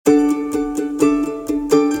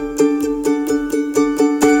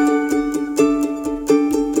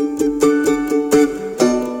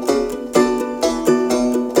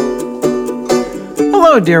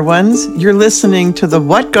dear ones. You're listening to the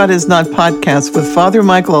What God Is Not podcast with Father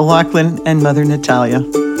Michael O'Loughlin and Mother Natalia.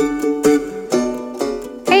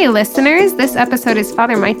 Hey, listeners. This episode is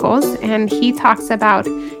Father Michael's, and he talks about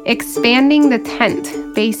expanding the tent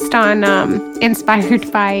based on,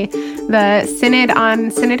 inspired by the Synod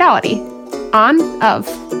on Synodality. On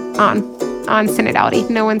synodality.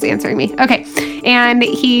 No one's answering me. Okay. And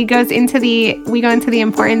we go into the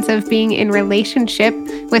importance of being in relationship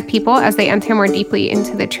with people as they enter more deeply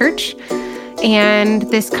into the church. And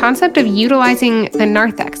this concept of utilizing the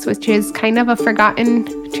narthex, which is kind of a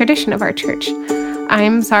forgotten tradition of our church.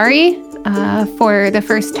 I'm sorry for the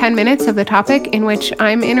first 10 minutes of the topic in which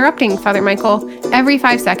I'm interrupting Father Michael every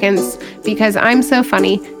 5 seconds because I'm so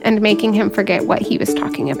funny and making him forget what he was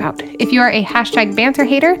talking about. If you are a hashtag banter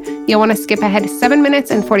hater, you'll want to skip ahead 7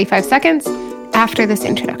 minutes and 45 seconds after this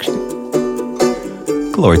introduction.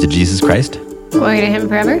 Glory to Jesus Christ. Glory to him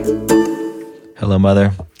forever. Hello,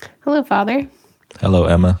 Mother. Hello, Father. Hello,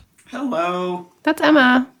 Emma. Hello. That's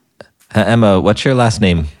Emma. Emma, what's your last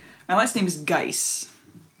name? My last name is Geis.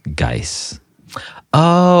 Geis.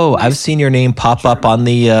 Oh, I've seen your name pop up on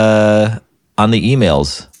the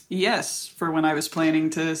emails. Yes, for when I was planning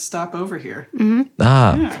to stop over here. Mm-hmm.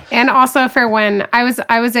 Yeah. And also for when I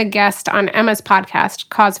was a guest on Emma's podcast,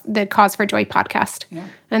 the Cause for Joy podcast. Yeah.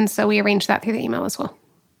 And so we arranged that through the email as well.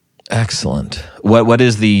 Excellent. What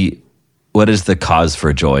is the cause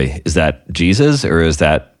for joy? Is that Jesus or is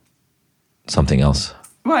that something else?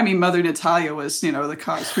 Well, I mean, Mother Natalia was, the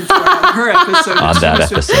cause for joy on her episode. On that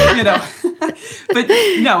episode. But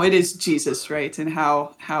no, it is Jesus, right? And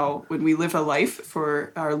how when we live a life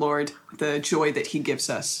for our Lord, the joy that he gives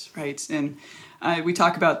us, right? And we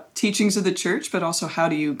talk about teachings of the church, but also how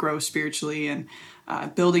do you grow spiritually and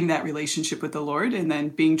building that relationship with the Lord and then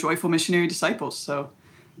being joyful missionary disciples. So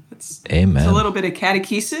Amen. It's a little bit of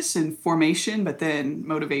catechesis and formation, but then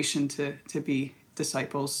motivation to be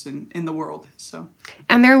disciples in the world. So,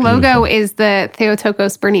 and their logo is the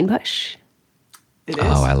Theotokos burning bush. It is.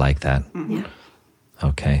 Oh, I like that. Mm-hmm. Yeah.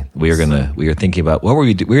 Okay, we were thinking about what were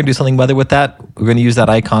we? We're gonna do something, Mother, with that. We're gonna use that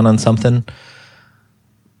icon on something.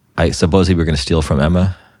 I suppose we were gonna steal from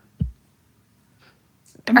Emma.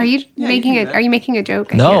 Are you making a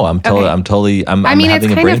joke? No, I'm totally. I'm I mean, it's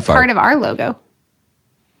having a kind brain of fart. part of our logo.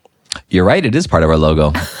 You're right. It is part of our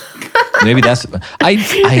logo. Maybe that's. I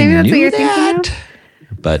that's knew what you're that. thinking of.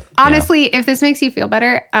 But honestly, if this makes you feel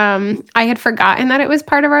better, I had forgotten that it was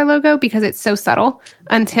part of our logo because it's so subtle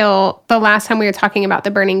until the last time we were talking about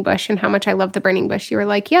the burning bush and how much I love the burning bush. You were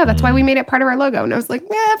like, yeah, that's why we made it part of our logo. And I was like,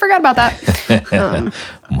 yeah, I forgot about that.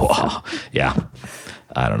 Yeah.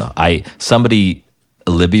 I don't know.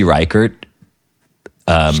 Libby Reichert.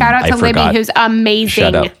 Shout out to Libby, who's amazing.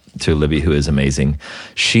 Shout out to Libby, who is amazing.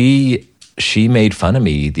 She made fun of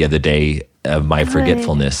me the other day of my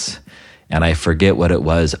forgetfulness. And I forget what it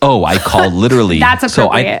was. Oh, I called literally. That's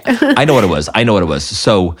appropriate. So I know what it was.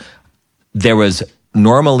 So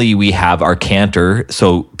normally we have our cantor.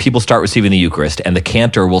 So people start receiving the Eucharist and the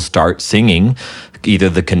cantor will start singing either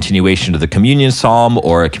the continuation of the communion psalm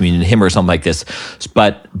or a communion hymn or something like this.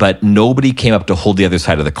 But nobody came up to hold the other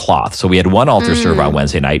side of the cloth. So we had one altar server on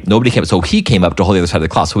Wednesday night. Nobody came up. So he came up to hold the other side of the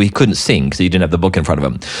cloth. So he couldn't sing because he didn't have the book in front of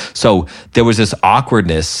him. So there was this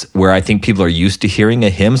awkwardness where I think people are used to hearing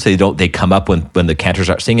a hymn. So they come up when the cantor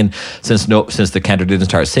starts singing. Since the cantor didn't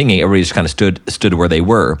start singing, everybody just kind of stood where they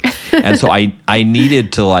were. And so I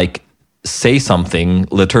needed to say something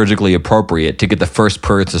liturgically appropriate to get the first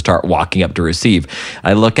person to start walking up to receive.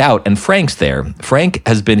 I look out and Frank's there. Frank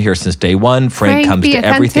has been here since day one. Frank comes to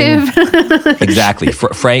everything. Exactly.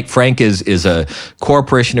 Frank is a core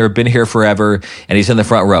parishioner, been here forever, and he's in the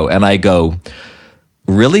front row. And I go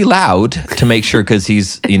really loud to make sure, because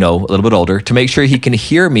he's, a little bit older, to make sure he can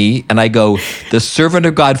hear me. And I go, the servant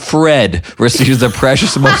of God, Fred, receives the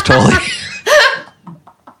precious and most holy.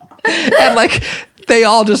 And they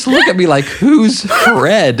all just look at me like, who's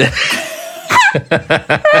Fred?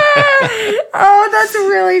 Oh, that's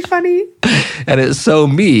really funny. And it's so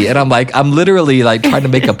me. And I'm literally trying to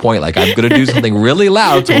make a point. I'm going to do something really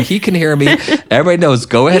loud so he can hear me. Everybody knows,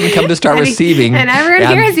 go ahead and come to start receiving. And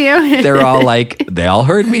everyone hears you. They're all they all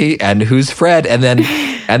heard me. And who's Fred? And then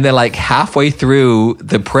halfway through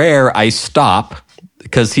the prayer, I stop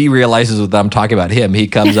because he realizes that I'm talking about him. He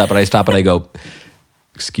comes up and I stop and I go,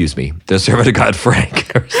 excuse me, the servant of God,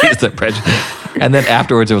 Frank, receives the precious. And then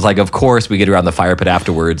afterwards, it was of course, we get around the fire pit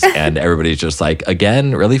afterwards, and everybody's just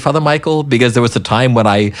again, really, Father Michael? Because there was a time when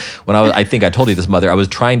I think I told you this, Mother, I was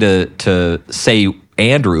trying to say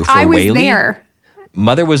Andrew for Whaley. I was there.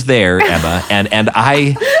 Mother was there, Emma, and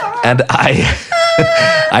I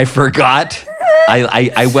I forgot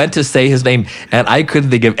I went to say his name and I couldn't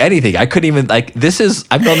think of anything. I couldn't even I've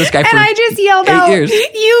known this guy for And I just yelled 8 out, years.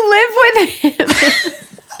 "You live with him."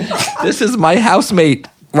 This is my housemate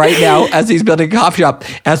right now as he's building a coffee shop.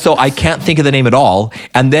 And so I can't think of the name at all.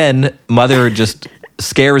 And then Mother just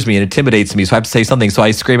scares me and intimidates me. So I have to say something. So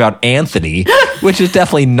I scream out Anthony, which is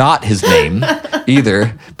definitely not his name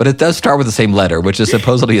either. But it does start with the same letter, which is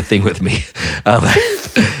supposedly a thing with me.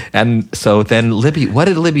 And so then Libby, what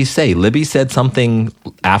did Libby say? Libby said something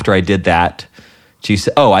after I did that. She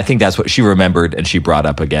said, I think that's what she remembered. And she brought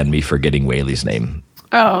up again me forgetting Whaley's name.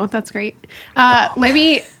 Oh, that's great.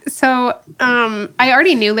 Libby, so I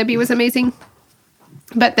already knew Libby was amazing.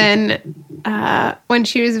 But then when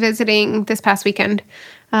she was visiting this past weekend,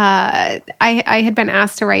 I had been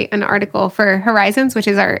asked to write an article for Horizons, which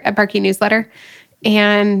is our Barkey newsletter.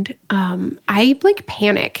 And I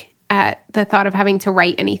panic at the thought of having to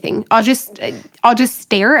write anything. I'll just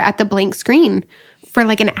stare at the blank screen for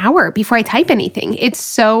an hour before I type anything. It's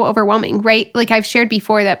so overwhelming, right? I've shared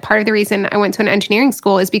before that part of the reason I went to an engineering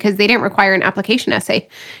school is because they didn't require an application essay.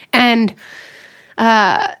 And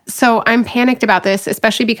so I'm panicked about this,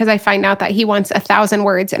 especially because I find out that he wants 1,000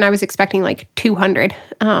 words and I was expecting 200.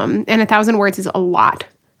 And 1,000 words is a lot,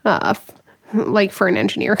 for an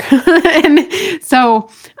engineer. And so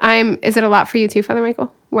is it a lot for you too, Father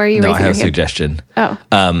Michael? Where are you raising your hand? No, I have a suggestion. Oh.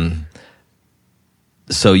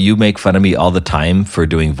 So you make fun of me all the time for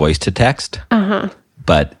doing voice to text,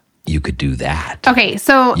 but you could do that. Okay,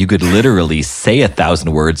 so you could literally say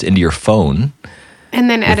 1,000 words into your phone and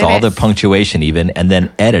then edit with all it. the punctuation even, and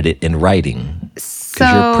then edit it in writing because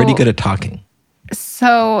you're pretty good at talking.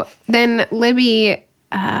 So then Libby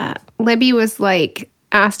was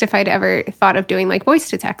asked if I'd ever thought of doing voice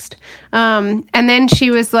to text, and then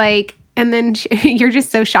she was like. And then you're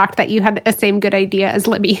just so shocked that you had the same good idea as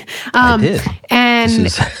Libby. I did. And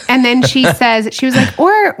then she says, she was like,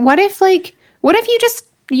 or what if you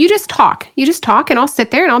just talk? You just talk and I'll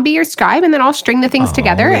sit there and I'll be your scribe and then I'll string the things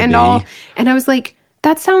together Libby. and I was like,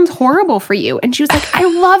 that sounds horrible for you. And she was like, I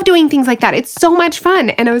love doing things like that. It's so much fun.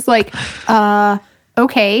 And I was like,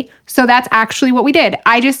 okay. So that's actually what we did.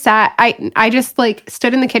 I just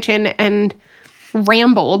stood in the kitchen and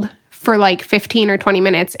rambled for 15 or 20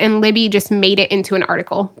 minutes, and Libby just made it into an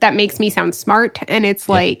article that makes me sound smart, and it's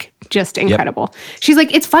just incredible. Yep. She's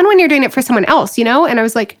like, it's fun when you're doing it for someone else, you know? And I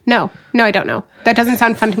was like, no, I don't know. That doesn't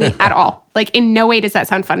sound fun to me at all. In no way does that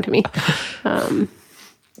sound fun to me.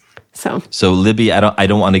 So Libby, I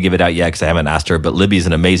don't want to give it out yet because I haven't asked her, but Libby's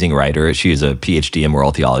an amazing writer. She is a PhD in moral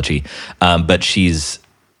theology, but she's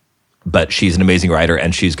an amazing writer,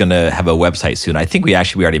 and she's going to have a website soon. I think we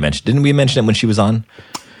already mentioned. Didn't we mention it when she was on?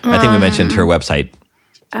 I think we mentioned her website.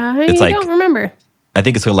 I don't remember. I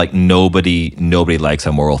think it's nobody likes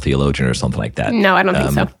a moral theologian or something like that. No, I don't think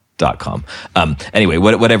so. .com. Anyway,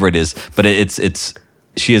 whatever it is, but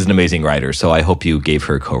she is an amazing writer. So I hope you gave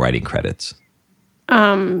her co-writing credits.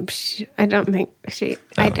 I don't think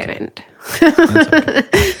I didn't.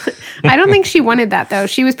 I don't think she wanted that though.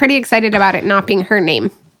 She was pretty excited about it not being her name.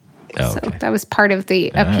 Oh, so okay. that was part of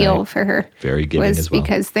the appeal for her. Very giving as well.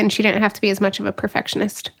 Because then she didn't have to be as much of a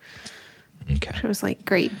perfectionist. Okay. She was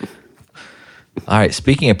great. All right.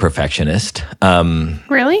 Speaking of perfectionist.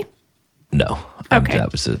 Really? No. Okay.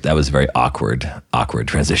 That was a very awkward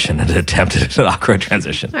transition, an attempt at an awkward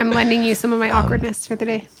transition. I'm lending you some of my awkwardness for the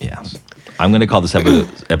day. Yeah. I'm going to call this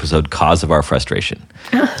episode Cause of Our Frustration.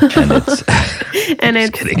 And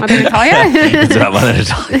it's Mother Natalia? It's about Mother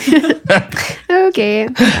Natalia. Okay,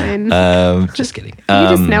 fine. Just kidding. You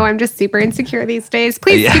just know I'm just super insecure these days.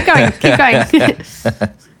 Please keep going.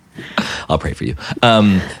 I'll pray for you.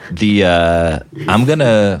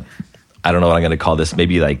 I don't know what I'm going to call this,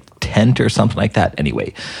 maybe tent or something like that.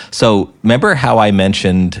 Anyway, so remember how I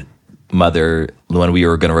mentioned Mother when we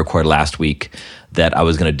were going to record last week that I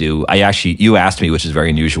was going to do, you asked me, which is very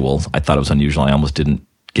unusual. I thought it was unusual. I almost didn't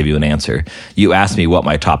give you an answer. You asked me what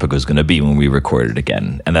my topic was going to be when we recorded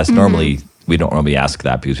again. And that's normally, we don't normally ask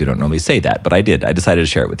that because we don't normally say that, but I did. I decided to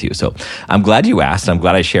share it with you. So I'm glad you asked. I'm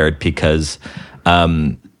glad I shared because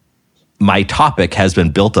my topic has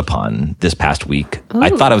been built upon this past week. Ooh.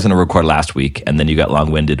 I thought I was going to record last week, and then you got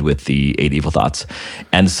long-winded with the 8 evil thoughts.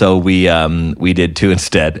 And so we did 2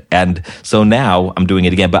 instead. And so now I'm doing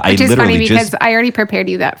it again, but Which is funny because I already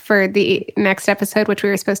prepared you that for the next episode, which we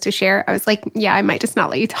were supposed to share. I was like, yeah, I might just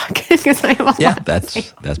not let you talk because I have a lot to say.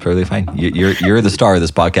 That's perfectly fine. You're the star of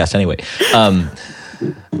this podcast anyway. I'm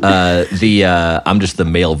just the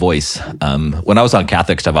male voice. When I was on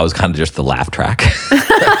Catholic stuff, I was kind of just the laugh track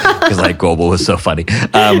because Goebel was so funny.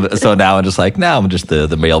 So now I'm just I'm just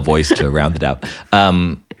the male voice to round it out.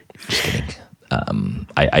 Just kidding.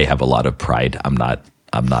 I have a lot of pride. I'm not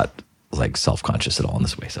like self-conscious at all in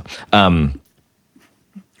this way. So,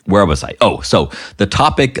 where was I? Oh, so the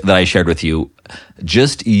topic that I shared with you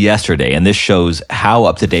just yesterday, and this shows how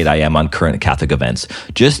up to date I am on current Catholic events.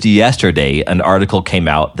 Just yesterday, an article came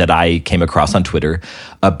out that I came across on Twitter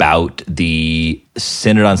about the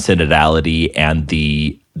Synod on Synodality, and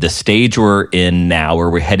the stage we're in now, where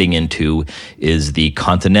we're heading into, is the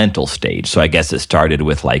continental stage. So I guess it started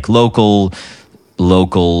with like local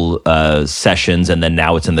sessions, and then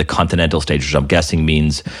now it's in the continental stage, which I'm guessing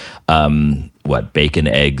means bacon,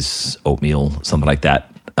 eggs, oatmeal, something like that.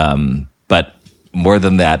 But more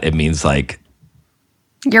than that, it means like,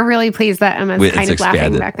 you're really pleased that Emma's kind of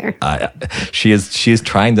laughing back there. She is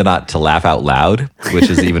trying not to laugh out loud,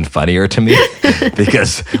 which is even funnier to me,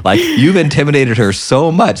 because like you've intimidated her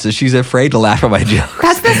so much that she's afraid to laugh at my jokes.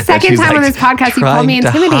 That's the second time on this podcast you called me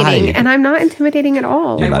intimidating, and I'm not intimidating at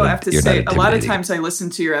all. I will have to say, a lot of times I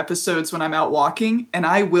listen to your episodes when I'm out walking, and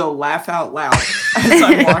I will laugh out loud as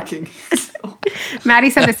I'm walking. So.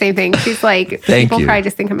 Maddie said the same thing. She's like, people probably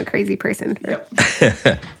just think I'm a crazy person. Yep.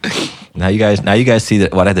 Now you guys see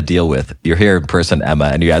what I have to deal with. You're here in person, Emma,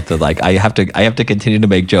 and you have to I have to continue to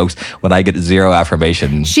make jokes when I get zero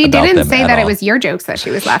affirmation. She didn't say that it was your jokes that she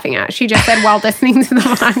was laughing at. She just said while listening to the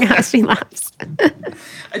podcast, she laughs.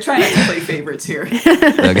 I try not to play favorites here.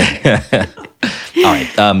 Okay. All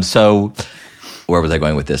right. So where was I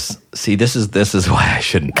going with this? See, this is why I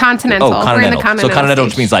shouldn't. Continental. Oh, continental. We're in the continental so continental,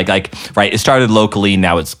 stage. which means like right. It started locally,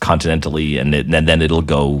 now it's continentally, and then it'll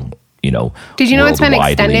go. Did you know it's been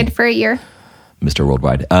extended for a year? Mr.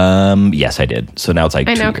 Worldwide. Yes, I did. So now it's like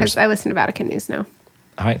I 2 know, years. because I listen to Vatican News now.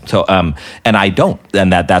 All right. So, and I don't,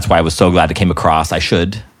 and that's why I was so glad it came across. I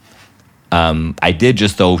should. I did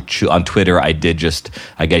just though on Twitter. I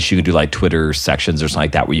guess you can do like Twitter sections or something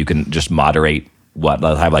like that where you can just moderate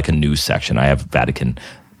I have like a news section. I have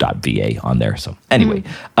Vatican.va on there. So anyway,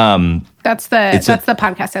 that's the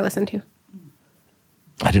podcast I listen to.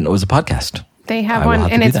 I didn't know it was a podcast. They have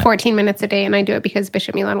one, and it's 14 minutes a day, and I do it because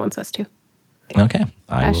Bishop Milan wants us to. Okay.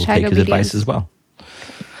 I will take his advice as well.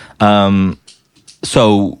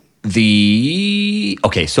 So the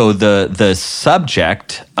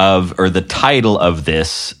subject of, or the title of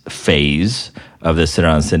this phase of the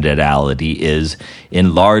Synod on Synodality is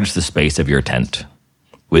Enlarge the Space of Your Tent,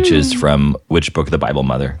 which is from which book of the Bible,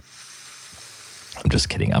 Mother? I'm just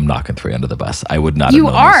kidding. I'm not going to throw you under the bus. I would not have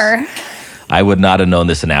known this. I would not have known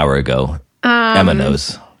this an hour ago. Emma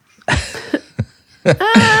knows.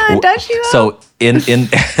 Does she? So in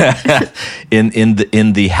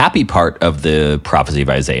the happy part of the prophecy of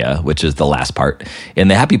Isaiah, which is the last part, in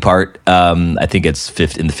the happy part, I think it's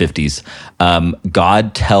in the 50s,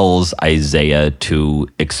 God tells Isaiah to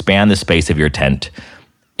expand the space of your tent,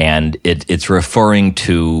 and it's referring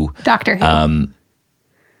to Doctor Who.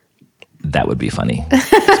 That would be funny.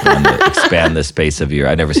 Expand the space of your.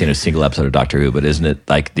 I've never seen a single episode of Doctor Who, but isn't it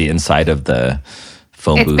like the inside of the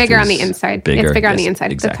phone booth? It's bigger on the inside. It's bigger on the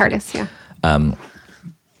inside. Exactly. The TARDIS, yeah.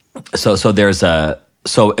 So there's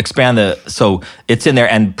so it's in there,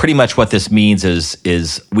 and pretty much what this means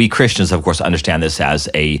is we Christians, of course, understand this as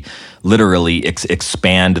a literally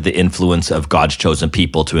expand the influence of God's chosen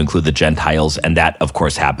people to include the Gentiles, and that, of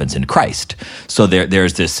course, happens in Christ. So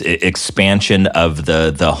there's this expansion of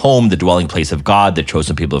the home, the dwelling place of God, the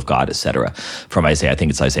chosen people of God, etc. From Isaiah, I think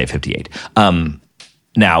it's Isaiah 58.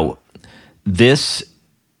 Now, this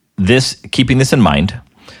keeping this in mind.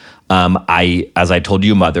 As I told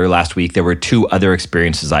you, Mother, last week, there were 2 other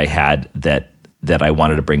experiences I had that I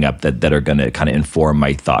wanted to bring up that are going to kind of inform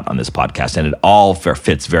my thought on this podcast. And it all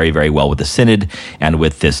fits very, very well with the Synod and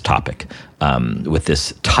with this topic, with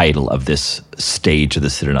this title of this stage of the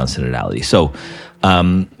Synod on Synodality. So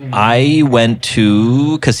I went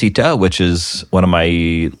to Casita, which is one of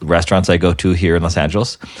my restaurants I go to here in Los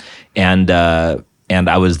Angeles. And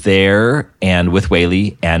I was there and with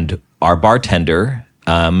Whaley, and our bartender,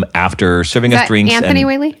 after serving us drinks. Anthony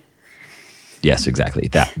Whaley? Yes, exactly.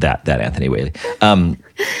 That Anthony Whaley.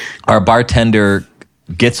 Our bartender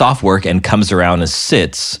gets off work and comes around and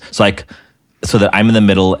sits. So that I'm in the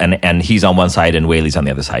middle and he's on one side and Whaley's on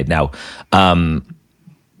the other side. Now,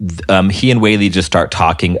 he and Whaley just start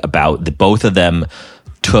talking about both of them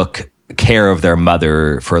took care of their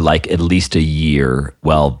mother for like at least a year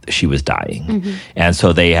while she was dying. Mm-hmm. And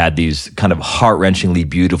so they had these kind of heart-wrenchingly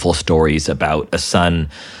beautiful stories about a son,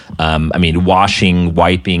 washing,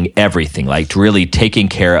 wiping, everything, like really taking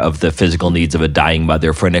care of the physical needs of a dying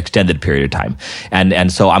mother for an extended period of time.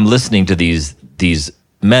 And so I'm listening to these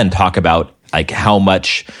men talk about like how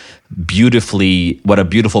much what a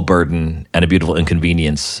beautiful burden and a beautiful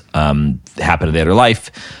inconvenience happened in their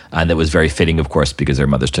life, and that was very fitting, of course, because their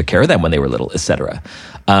mothers took care of them when they were little, etc.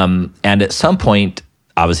 And at some point,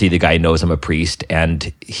 obviously, the guy knows I'm a priest,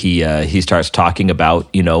 and he starts talking about,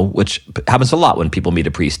 which happens a lot when people meet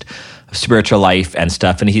a priest, spiritual life and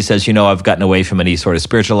stuff. And he says, I've gotten away from any sort of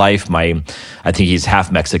spiritual life. I think he's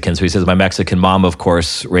half Mexican, so he says my Mexican mom, of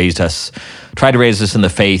course, tried to raise us in the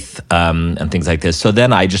faith and things like this. So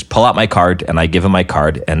then I just pull out my card and I give him my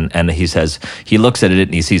card, and he says, he looks at it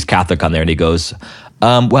and he sees Catholic on there, and he goes,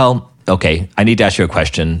 well, okay, I need to ask you a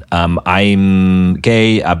question. I'm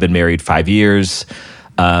gay. I've been married 5 years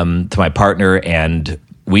to my partner, and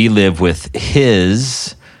we live with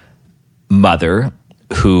his mother,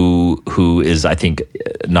 who is, I think,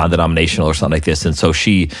 non-denominational or something like this. And so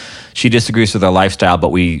she disagrees with our lifestyle,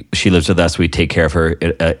 but she lives with us. We take care of her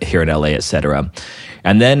here in LA, et cetera.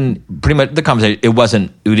 And then pretty much the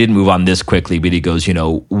conversation, we didn't move on this quickly, but he goes,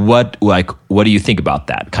 what do you think about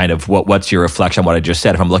that? Kind of what's your reflection on what I just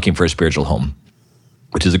said if I'm looking for a spiritual home?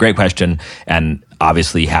 Which is a great question, and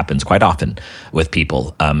obviously happens quite often with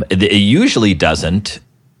people. It usually doesn't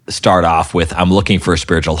start off with, I'm looking for a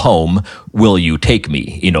spiritual home, will you take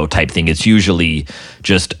me, type thing. It's usually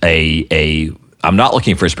just I'm not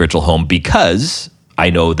looking for a spiritual home because I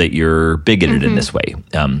know that you're bigoted in this way.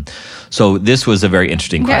 So this was a very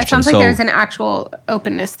interesting question. Yeah, it sounds like there's an actual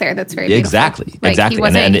openness there that's very beautiful. Exactly.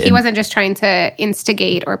 He wasn't just trying to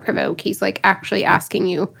instigate or provoke. He's like actually asking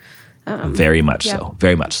you. Very much so.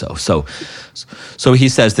 Very much so. So he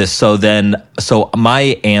says this. So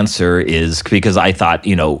my answer is, because I thought,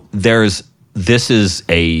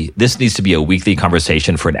 this needs to be a weekly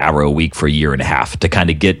conversation for an hour a week for a year and a half to kind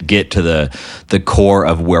of get to the core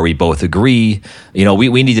of where we both agree.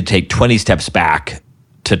 We need to take 20 steps back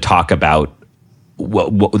to talk about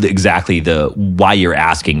what exactly why you're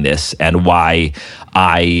asking this and why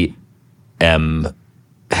I am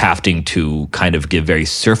having to kind of give very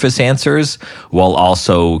surface answers while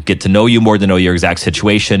also get to know you more, to know your exact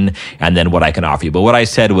situation, and then what I can offer you. But what I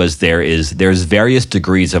said was there's various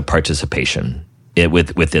degrees of participation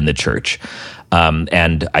within the church.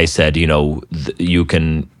 And I said, you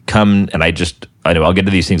can come, and I'll get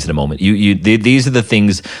to these things in a moment. These are the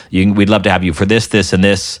things we'd love to have you for this, and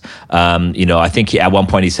this. I think at one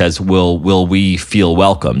point he says, "Will we feel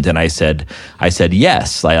welcomed?" And I said,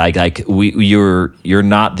 yes. You're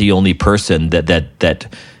not the only person that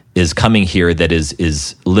is coming here that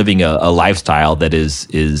is living a lifestyle that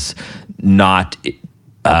is not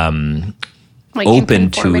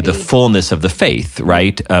open to the fullness of the faith,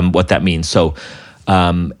 right? What that means. So.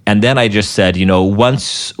 And then I just said,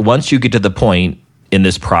 once you get to the point in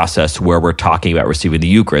this process where we're talking about receiving the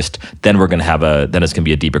Eucharist, then it's going to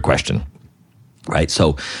be a deeper question. Right.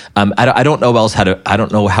 So I don't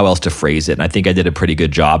know how else to phrase it. And I think I did a pretty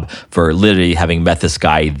good job for literally having met this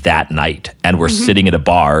guy that night, and we're sitting at a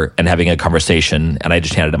bar and having a conversation, and I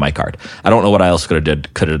just handed him my card. I don't know what I else could have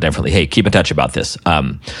done differently. Hey, keep in touch about this.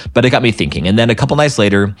 But it got me thinking. And then a couple nights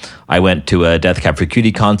later, I went to a Death Cab for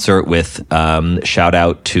Cutie concert with shout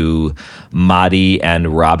out to Madi and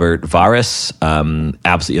Robert Varis,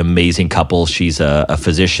 absolutely amazing couple. She's a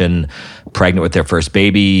physician, pregnant with their first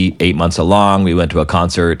baby, 8 months along. We went to a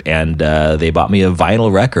concert, and they bought me a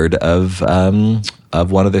vinyl record of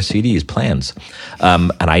one of their CDs, Plans.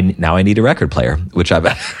 And I need a record player, which I've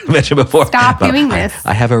mentioned before. Stop doing this.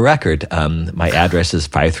 I have a record. My address is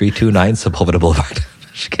 5329 Sepulveda Boulevard.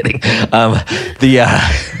 Just kidding.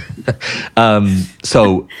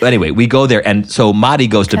 So anyway, we go there, and so Madi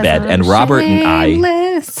goes to bed, and Robert and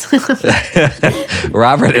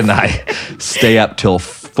I stay up till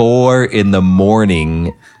 4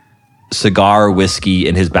 a.m, cigar, whiskey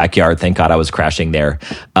in his backyard. Thank God I was crashing there.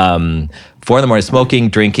 4 a.m, smoking,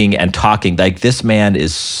 drinking, and talking. Like, this man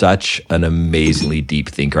is such an amazingly deep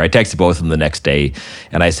thinker. I texted both of them the next day,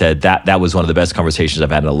 and I said that was one of the best conversations I've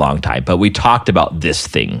had in a long time. But we talked about this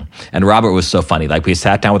thing, and Robert was so funny. Like, we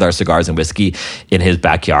sat down with our cigars and whiskey in his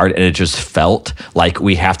backyard, and it just felt like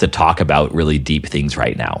we have to talk about really deep things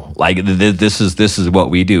right now. Like, this is what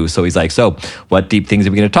we do. So he's like, so what deep things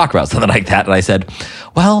are we going to talk about? Something like that. And I said,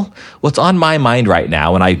 well, what's on my mind right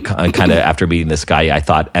now? And I kind of, after meeting this guy, I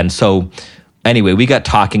thought, and so anyway, we got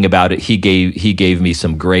talking about it. He gave me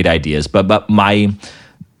some great ideas, but my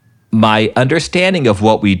understanding of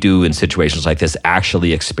what we do in situations like this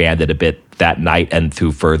actually expanded a bit that night and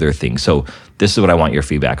through further things. So this is what I want your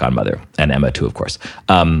feedback on, Mother, and Emma too, of course.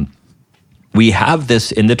 We have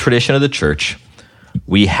this in the tradition of the church.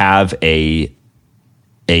 We have a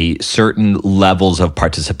a certain levels of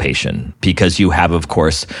participation, because you have, of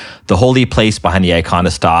course, the holy place behind the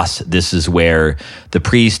iconostas. This is where the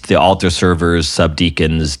priest, the altar servers,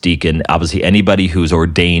 subdeacons, deacon, obviously anybody who's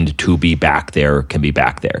ordained to be back there can be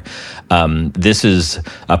back there. This is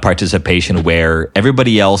a participation where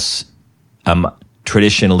everybody else,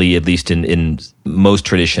 traditionally, at least in most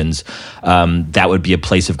traditions, that would be a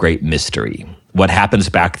place of great mystery. What happens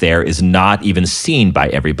back there is not even seen by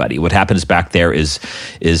everybody. What happens back there is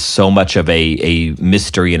so much of a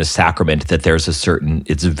mystery and a sacrament that there's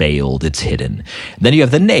it's veiled, it's hidden. Then you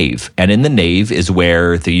have the nave, and in the nave is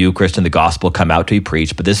where the Eucharist and the gospel come out to be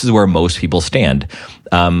preached, but this is where most people stand.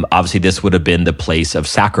 Obviously, this would have been the place of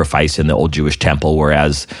sacrifice in the old Jewish temple,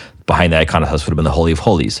 whereas behind the iconostas would have been the Holy of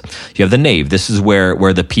Holies. You have the nave. This is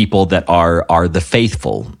where the people that are the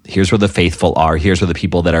faithful. Here's where the faithful are. Here's where the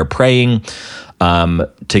people that are praying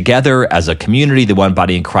together as a community, the one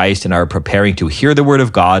body in Christ, and are preparing to hear the word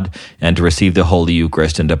of God and to receive the Holy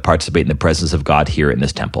Eucharist and to participate in the presence of God here in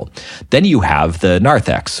this temple. Then you have the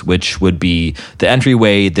narthex, which would be the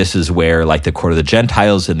entryway. This is where, like the court of the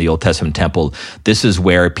Gentiles in the Old Testament temple, this is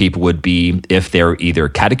where people would be if they're either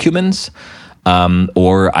catechumens,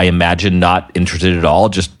 or I imagine not interested at all,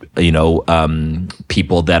 just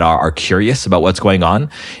people that are curious about what's going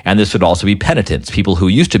on. And this would also be penitents, people who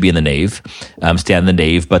used to be in the nave, stand in the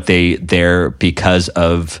nave, but they're because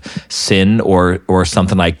of sin or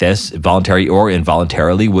something like this, voluntary or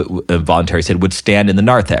involuntarily, voluntary sin, would stand in the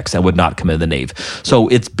narthex and would not come in the nave. So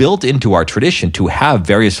it's built into our tradition to have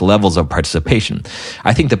various levels of participation.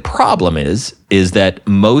 I think the problem is that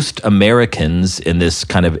most Americans in this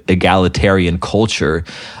kind of egalitarian culture,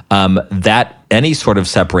 that any sort of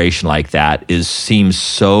separation like that seems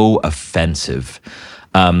so offensive.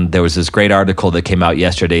 There was this great article that came out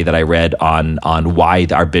yesterday that I read on why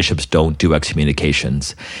our bishops don't do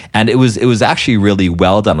excommunications, and it was actually really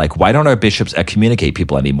well done. Like, why don't our bishops excommunicate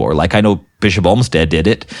people anymore? Like, I know Bishop Olmsted did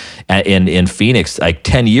it in Phoenix like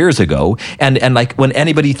 10 years ago, and like when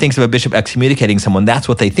anybody thinks of a bishop excommunicating someone, that's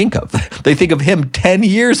what they think of. They think of him 10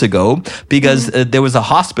 years ago because there was a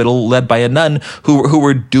hospital led by a nun who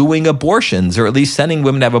were doing abortions, or at least sending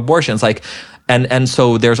women to have abortions. Like. And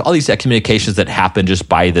so there's all these excommunications that happen just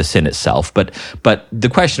by the sin itself. But the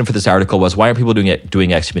question for this article was, why aren't people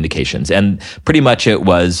doing excommunications? And pretty much it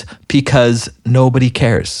was because nobody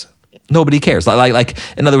cares. Nobody cares. Like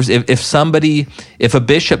in other words, if a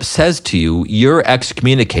bishop says to you, you're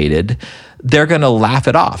excommunicated, they're going to laugh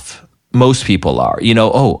it off. Most people are,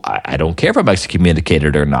 I don't care if I'm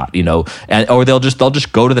excommunicated or not, or they'll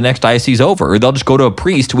just go to the next diocese over, or they'll just go to a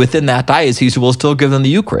priest within that diocese who will still give them the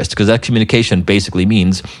Eucharist, because excommunication basically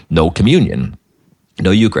means no communion,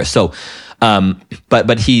 no Eucharist. So,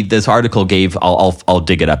 this article gave, I'll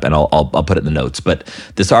dig it up and I'll put it in the notes, but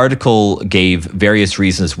this article gave various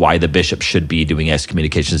reasons why the bishop should be doing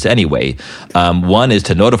excommunications anyway. One is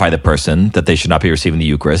to notify the person that they should not be receiving the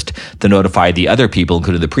Eucharist, to notify the other people,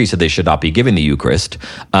 including the priest, that they should not be giving the Eucharist,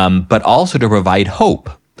 but also to provide hope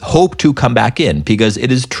to come back in, because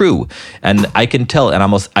it is true. And I can tell,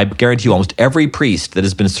 and I guarantee you almost every priest that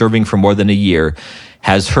has been serving for more than a year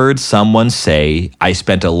has heard someone say, I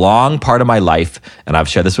spent a long part of my life, and I've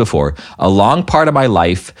shared this before, a long part of my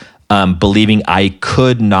life believing I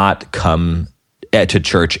could not come to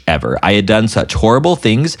church ever. I had done such horrible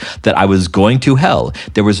things that I was going to hell.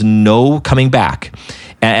 There was no coming back.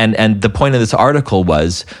 And the point of this article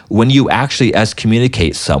was, when you actually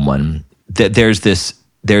excommunicate someone, that there's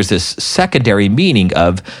this secondary meaning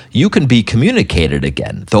of you can be communicated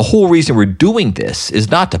again. The whole reason we're doing this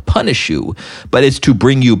is not to punish you, but it's to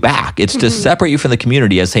bring you back. It's to separate you from the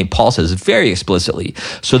community, as St. Paul says very explicitly,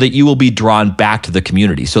 so that you will be drawn back to the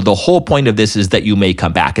community. So the whole point of this is that you may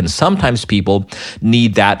come back. And sometimes people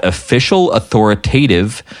need that official,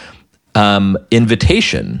 authoritative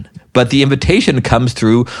invitation, but the invitation comes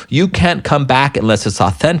through, you can't come back unless it's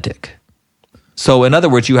authentic. So in other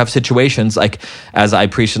words, you have situations like, as I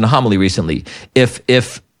preached in a homily recently, if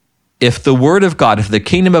the word of God, if the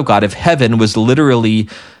kingdom of God, if heaven was literally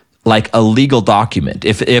like a legal document,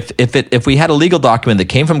 if we had a legal document that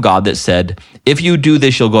came from God that said, if you do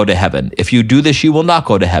this, you'll go to heaven. If you do this, you will not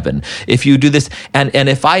go to heaven. If you do this, and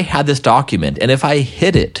if I had this document and if I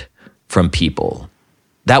hid it from people,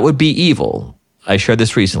 that would be evil. I shared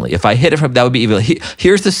this recently. If I hid it from, that would be evil.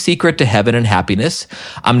 Here's the secret to heaven and happiness.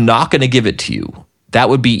 I'm not going to give it to you. That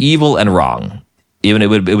would be evil and wrong. Even it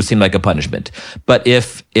would seem like a punishment. But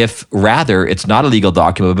if rather it's not a legal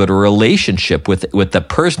document, but a relationship with the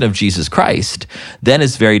person of Jesus Christ, then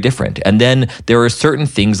it's very different. And then there are certain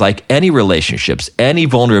things like any relationships, any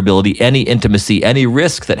vulnerability, any intimacy, any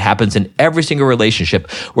risk that happens in every single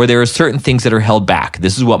relationship where there are certain things that are held back.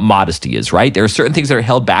 This is what modesty is, right? There are certain things that are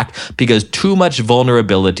held back because too much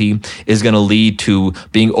vulnerability is going to lead to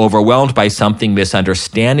being overwhelmed by something,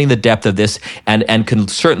 misunderstanding the depth of this, and can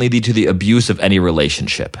certainly lead to the abuse of any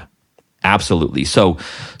relationship. Absolutely. So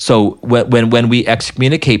when we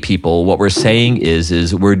excommunicate people, what we're saying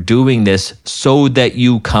is we're doing this so that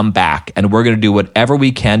you come back, and we're going to do whatever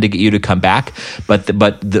we can to get you to come back. But the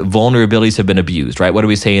vulnerabilities have been abused, right? What do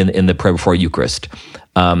we say in the prayer before Eucharist?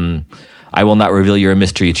 I will not reveal your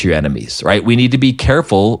mystery to your enemies, right? We need to be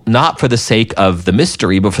careful, not for the sake of the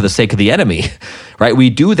mystery, but for the sake of the enemy, right? We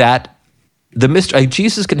do that. The mystery,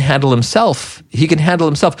 Jesus can handle himself. He can handle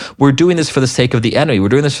himself. We're doing this for the sake of the enemy. We're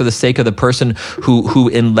doing this for the sake of the person who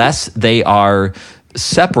unless they are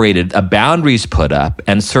separated, a boundary's put up,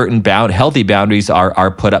 and certain healthy boundaries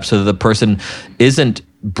are put up so that the person isn't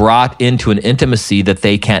brought into an intimacy that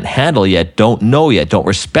they can't handle yet, don't know yet, don't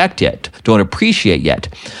respect yet, don't appreciate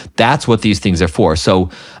yet. That's what these things are for. So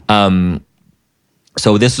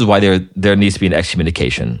this is why there needs to be an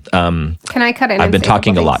excommunication. Can I cut in? I've been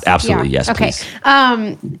talking a lot. Absolutely, yeah. Yes, okay.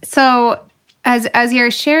 Please. So as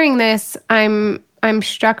you're sharing this, I'm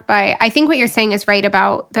struck by. I think what you're saying is right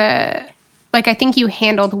about I think you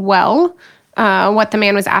handled well what the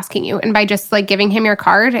man was asking you, and by just like giving him your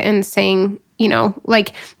card and saying,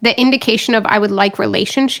 like the indication of I would like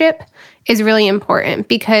relationship is really important,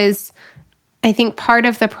 because I think part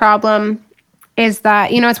of the problem is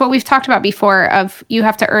that, it's what we've talked about before of you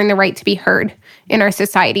have to earn the right to be heard in our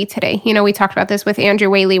society today. We talked about this with Andrew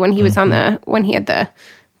Whaley when he was when he had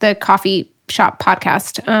the coffee shop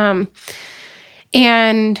podcast.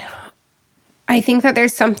 And I think that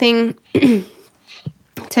there's something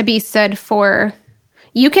to be said for,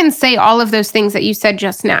 you can say all of those things that you said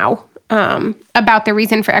just now, about the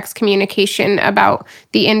reason for excommunication, about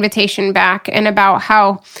the invitation back, and about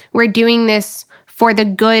how we're doing this for the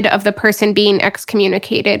good of the person being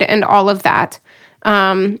excommunicated and all of that.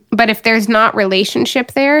 But if there's not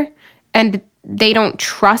relationship there and they don't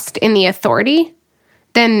trust in the authority,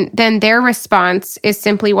 then their response is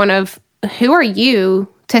simply one of, who are you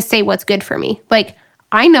to say what's good for me? Like,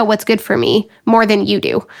 I know what's good for me more than you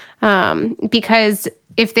do. Because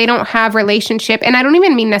if they don't have relationship, and I don't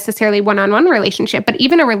even mean necessarily one-on-one relationship, but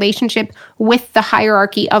even a relationship with the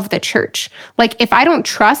hierarchy of the church. Like, if I don't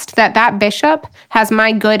trust that bishop has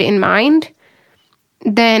my good in mind,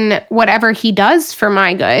 then whatever he does for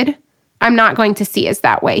my good, I'm not going to see as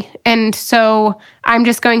that way. And so I'm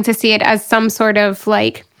just going to see it as some sort of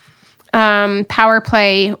like power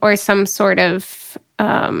play, or some sort of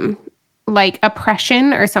like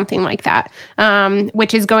oppression or something like that,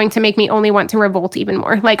 which is going to make me only want to revolt even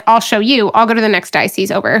more. Like, I'll show you, I'll go to the next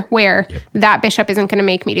diocese over where that bishop isn't going to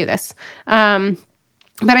make me do this. But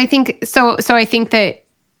I think, so I think that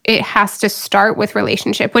it has to start with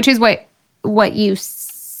relationship, which is what you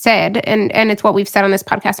said. And it's what we've said on this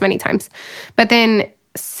podcast many times. But then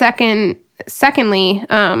secondly,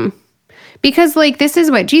 because like, this is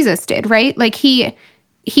what Jesus did, right? Like he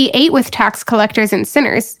ate with tax collectors and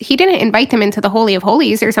sinners. He didn't invite them into the Holy of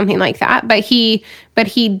Holies or something like that, but he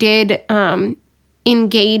did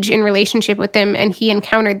engage in relationship with them, and he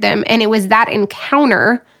encountered them. And it was that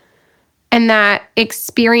encounter and that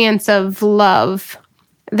experience of love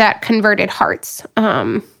that converted hearts.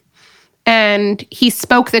 And he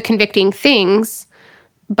spoke the convicting things,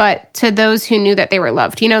 but to those who knew that they were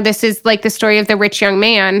loved. This is like the story of the rich young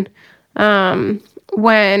man,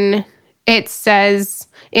 when it says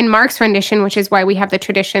in Mark's rendition, which is why we have the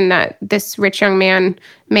tradition that this rich young man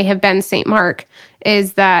may have been St. Mark,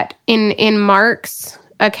 is that in Mark's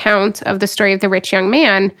account of the story of the rich young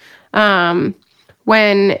man,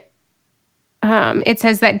 when it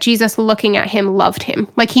says that Jesus looking at him loved him.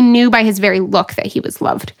 Like, he knew by his very look that he was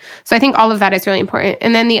loved. So I think all of that is really important.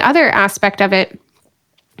 And then the other aspect of it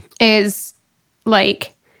is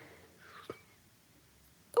like,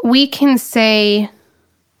 we can say,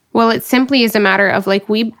 well, it simply is a matter of like,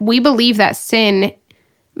 we believe that sin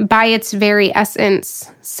by its very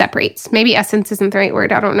essence separates. Maybe essence isn't the right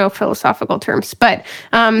word. I don't know philosophical terms, but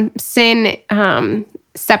sin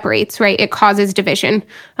separates, right? It causes division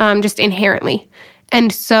just inherently.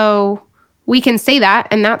 And so we can say that,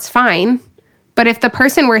 and that's fine. But if the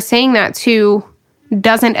person we're saying that to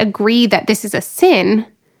doesn't agree that this is a sin,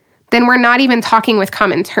 then we're not even talking with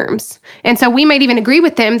common terms. And so we might even agree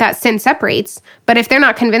with them that sin separates, but if they're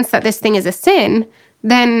not convinced that this thing is a sin,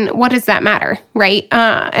 then what does that matter, right?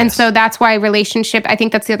 And so that's why relationship, I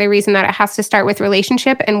think that's the other reason that it has to start with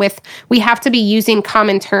relationship and we have to be using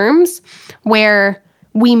common terms where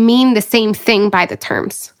we mean the same thing by the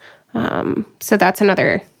terms. So that's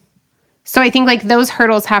another. So I think like those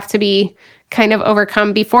hurdles have to be kind of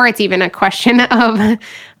overcome before it's even a question of,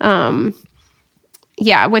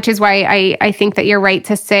 which is why I think that you're right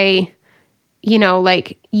to say,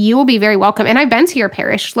 like you will be very welcome. And I've been to your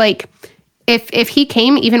parish, like if he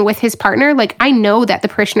came even with his partner, like I know that the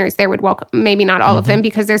parishioners there would welcome, maybe not all of them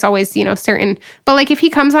because there's always, certain, but like if he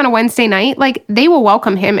comes on a Wednesday night, like they will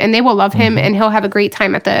welcome him and they will love him and he'll have a great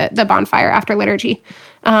time at the bonfire after liturgy.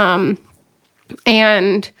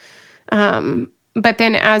 But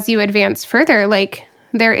then as you advance further, like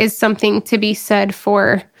there is something to be said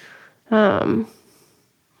for,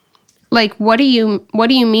 like, what do you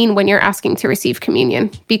mean when you're asking to receive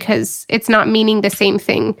communion? Because it's not meaning the same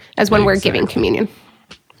thing as when we're giving communion.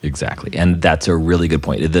 Exactly. And that's a really good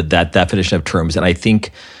point, that definition of terms. And I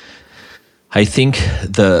think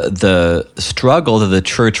the struggle that the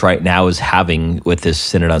church right now is having with this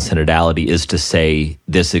synod on synodality is to say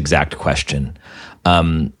this exact question.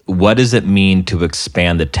 What does it mean to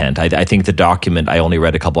expand the tent? I think the document, I only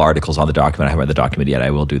read a couple articles on the document. I haven't read the document yet.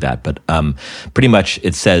 I will do that. But pretty much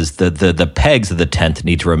it says the pegs of the tent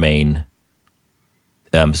need to remain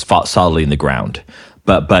solidly in the ground.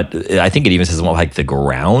 But I think it even says like the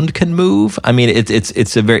ground can move. I mean, it's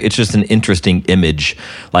just an interesting image.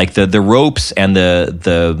 Like the ropes and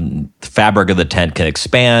the fabric of the tent can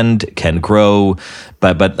expand, can grow,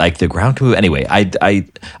 but like the ground can move. Anyway, I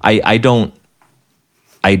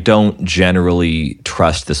don't generally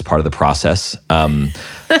trust this part of the process. I'm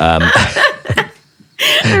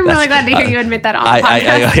really glad to hear you admit that on the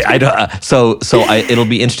podcast. It'll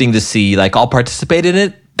be interesting to see. Like, I'll participate in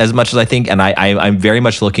it as much as I think, and I'm very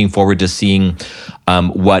much looking forward to seeing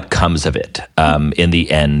what comes of it in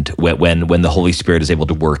the end when the Holy Spirit is able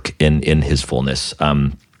to work in His fullness.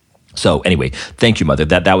 So anyway, thank you, Mother.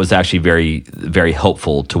 That was actually very, very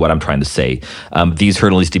helpful to what I'm trying to say. These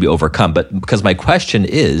hurdles need to be overcome. But because my question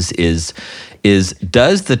is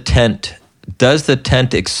does the tent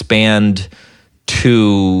expand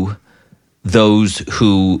to those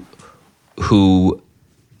who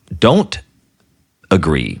don't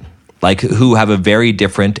agree, like who have a very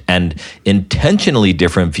different and intentionally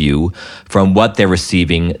different view from what they're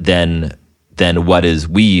receiving than what is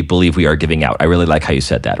we believe we are giving out? I really like how you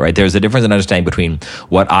said that, right? There's a difference in understanding between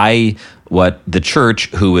what the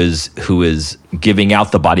church who is giving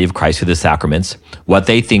out the body of Christ through the sacraments, what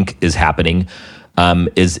they think is happening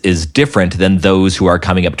is different than those who are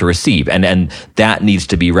coming up to receive. And that needs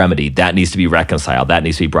to be remedied. That needs to be reconciled. That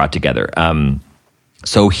needs to be brought together.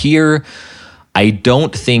 So here, I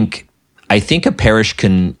think a parish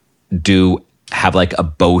can have like a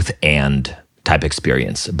both and type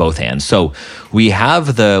experience, both and. So we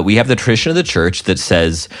have the tradition of the church that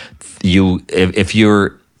says if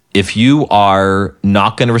you are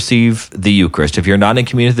not going to receive the Eucharist, if you're not in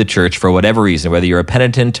communion with the church for whatever reason, whether you're a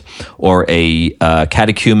penitent or a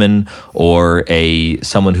catechumen or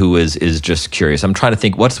someone who is just curious. I'm trying to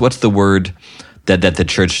think what's the word that the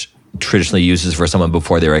church traditionally uses for someone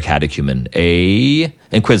before they're a catechumen, a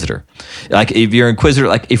inquisitor. Like if you're inquisitor,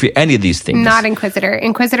 like if you're any of these things. Not inquisitor.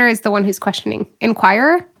 Inquisitor is the one who's questioning.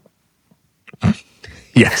 Inquirer?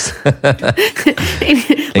 Yes.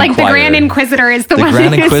 Like the Grand Inquisitor is the one. The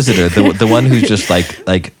Grand Inquisitor, the one who's just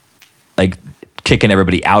like kicking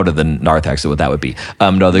everybody out of the narthex, what that would be.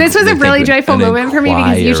 This was a really joyful moment for me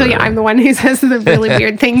because usually I'm the one who says the really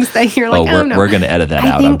weird things that you're like, no. We're going to edit that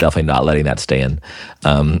out. I'm definitely not letting that stay in.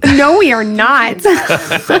 No, we are not.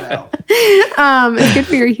 It's good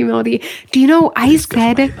for your humility. Do you know I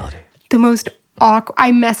said the most awkward,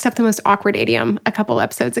 I messed up the most awkward idiom a couple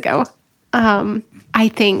episodes ago. I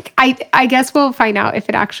think, I guess we'll find out if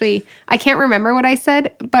it actually, I can't remember what I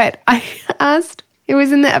said, but I asked, it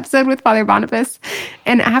was in the episode with Father Boniface.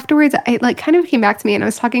 And afterwards, it like kind of came back to me and I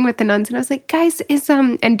was talking with the nuns and I was like, guys,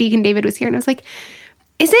 and Deacon David was here and I was like,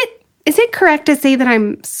 is it correct to say that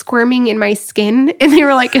I'm squirming in my skin? And they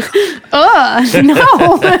were like, no.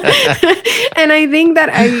 And I think that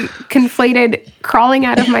I conflated crawling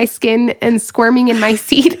out of my skin and squirming in my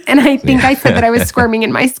seat. And I think I said that I was squirming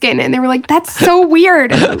in my skin. And they were like, that's so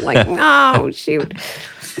weird. And I'm like, oh, shoot.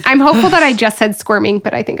 I'm hopeful that I just said squirming,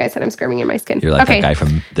 but I think I said I'm squirming in my skin. You're like that guy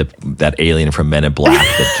from that alien from Men in Black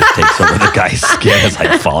that just takes over the guy's skin. It's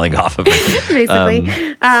like falling off of it.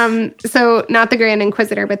 Basically. So not the Grand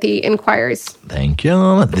Inquisitor, but the Inquirers. Thank you.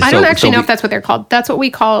 I don't actually know if that's what they're called. That's what we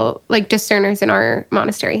call like discerners in our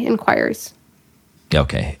monastery, Inquirers.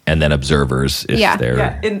 Okay. And then observers, if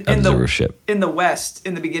they're observership. In the West,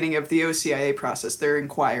 in the beginning of the OCIA process, they're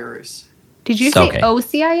inquirers. Did you say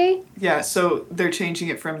OCIA? Yeah, so they're changing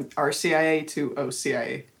it from RCIA to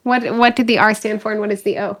OCIA. What did the R stand for and what is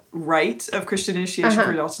the O? Rite of Christian Initiation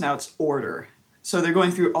for Adults. Now it's order. So they're going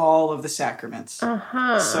through all of the sacraments.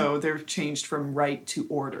 So they're changed from rite to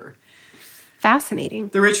order. Fascinating.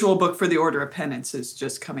 The ritual book for the Order of Penance is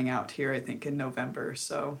just coming out here, I think, in November.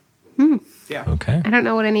 So, yeah. Okay. I don't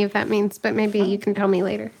know what any of that means, but maybe you can tell me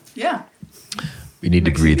later. Yeah. We need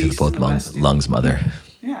to breathe with both lungs, Mother.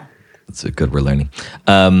 Yeah. That's good we're learning.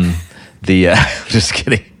 Just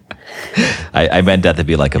kidding. I meant that to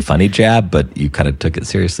be like a funny jab, but you kind of took it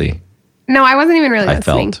seriously. No, I wasn't even really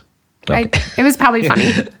listening. Okay. It was probably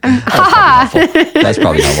funny. That's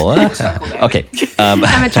probably helpful. Okay. I'm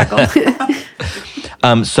a chuckle.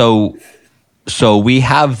 So we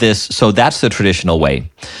have this. So that's the traditional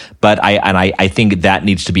way, but I think that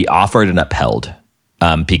needs to be offered and upheld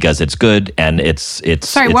because it's good and it's.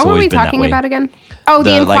 Sorry, what were we talking about again? Oh,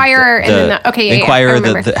 the Inquirer and then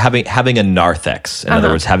Inquirer, having a narthex. In other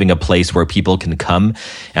words, having a place where people can come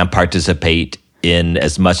and participate in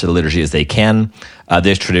as much of the liturgy as they can.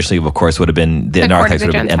 This traditionally, of course, would have been the narthex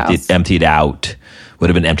would have been emptied out. Would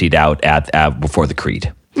have been emptied out at before the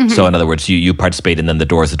creed. So in other words, you participate, and then the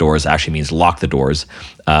doors actually means lock the doors.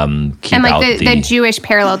 Keep and like out the Jewish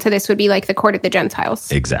parallel to this would be like the court of the Gentiles.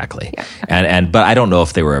 Exactly. Yeah. Okay. But I don't know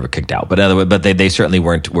if they were ever kicked out. But they certainly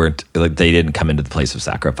weren't like they didn't come into the place of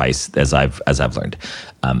sacrifice as I've learned.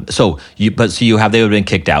 They would have been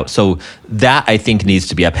kicked out. So that I think needs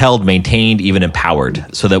to be upheld, maintained, even empowered,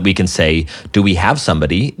 so that we can say, do we have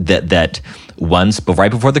somebody that once right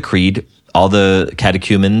before the creed, all the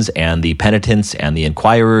catechumens and the penitents and the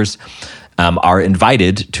inquirers are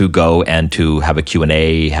invited to go and to have a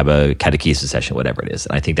Q&A, have a catechesis session, whatever it is.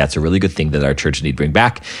 And I think that's a really good thing that our church need to bring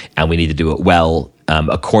back, and we need to do it well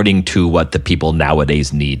according to what the people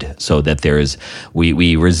nowadays need, so that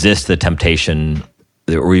we resist the temptation,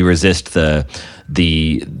 we resist the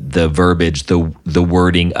verbiage, the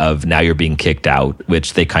wording of now you're being kicked out,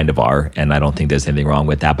 which they kind of are, and I don't think there's anything wrong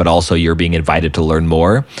with that. But also you're being invited to learn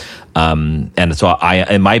more. And so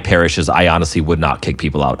in my parishes, I honestly would not kick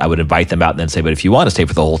people out. I would invite them out and then say, but if you want to stay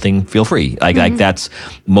for the whole thing, feel free. Like that's,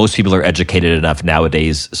 most people are educated enough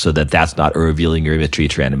nowadays so that that's not revealing your mystery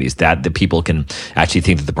to your enemies, that the people can actually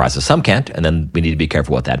think that the process, some can't, and then we need to be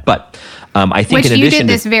careful with that. But I think in addition you did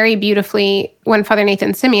this very beautifully when Father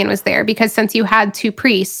Nathan Simeon was there, because since you had two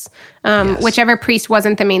priests, whichever priest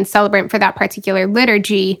wasn't the main celebrant for that particular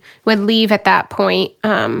liturgy would leave at that point,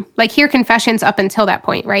 like hear confessions up until that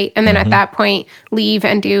point, right? And then at that point, leave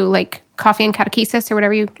and do like coffee and catechesis or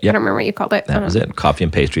whatever I don't remember what you called it. That was it. Coffee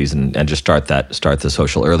and pastries and just start the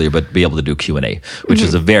social earlier, but be able to do Q&A, which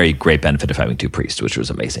is a very great benefit of having two priests, which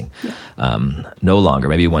was amazing. No longer,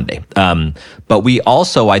 maybe one day. But we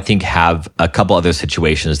also, I think, have a couple other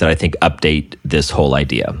situations that I think update this whole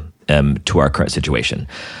idea to our current situation.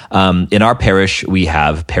 In our parish, we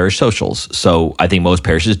have parish socials. So I think most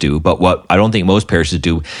parishes do, but what I don't think most parishes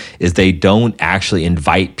do is they don't actually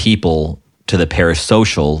invite people to the parish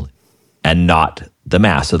social and not the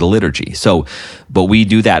Mass or the liturgy. So, but we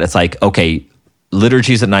do that. It's like, okay,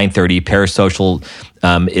 liturgy's at 9:30, parish social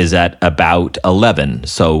is at about 11.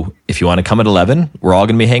 So if you want to come at 11, we're all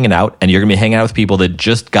going to be hanging out, and you're going to be hanging out with people that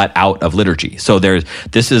just got out of liturgy. So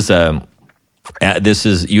this is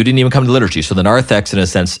you didn't even come to liturgy. So the narthex, in a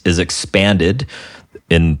sense, is expanded,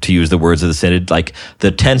 and to use the words of the synod, like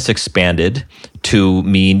the tense expanded to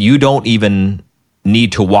mean you don't even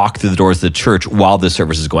need to walk through the doors of the church while the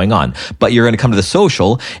service is going on. But you're going to come to the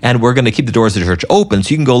social, and we're going to keep the doors of the church open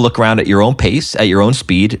so you can go look around at your own pace, at your own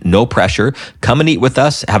speed, no pressure. Come and eat with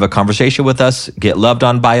us, have a conversation with us, get loved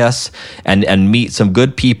on by us, and meet some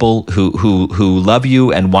good people who love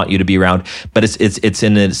you and want you to be around. But it's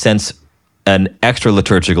in a sense an extra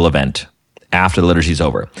liturgical event after the liturgy is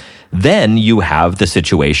over. Then you have the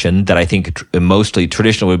situation that I think mostly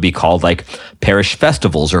traditional would be called like parish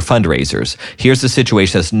festivals or fundraisers. Here's the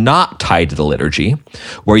situation that's not tied to the liturgy,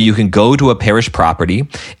 where you can go to a parish property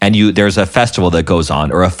and there's a festival that goes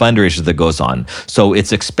on or a fundraiser that goes on. So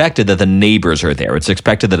it's expected that the neighbors are there. It's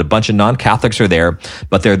expected that a bunch of non-Catholics are there,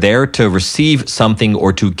 but they're there to receive something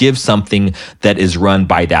or to give something that is run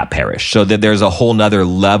by that parish. So that there's a whole nother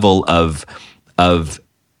level of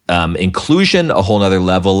inclusion, a whole nother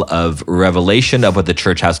level of revelation of what the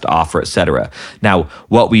church has to offer, etc. Now,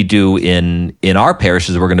 what we do in our parish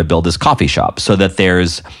is we're going to build this coffee shop so that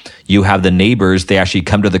you have the neighbors, they actually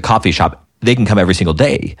come to the coffee shop they can come every single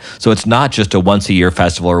day. So it's not just a once a year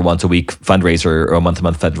festival or once a week fundraiser or a month to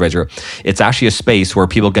month fundraiser. It's actually a space where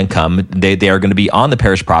people can come. They are going to be on the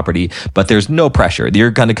parish property, but there's no pressure.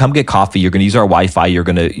 You're going to come get coffee. You're going to use our Wi-Fi.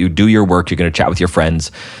 You do your work. You're going to chat with your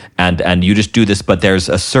friends, and you just do this. But there's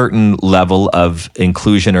a certain level of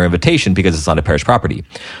inclusion or invitation because it's on a parish property.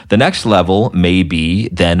 The next level may be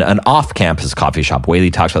then an off-campus coffee shop. Whaley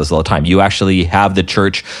talks about this all the time. You actually have the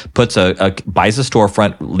church buys a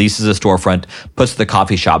storefront, leases a storefront, puts the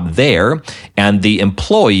coffee shop there, and the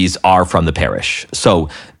employees are from the parish. So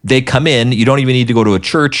they come in, you don't even need to go to a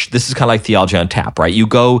church. This is kind of like Theology on Tap, right? You're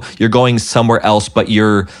going somewhere else, but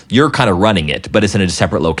you're kind of running it, but it's in a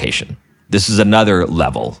separate location. This is another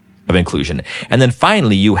level of inclusion. And then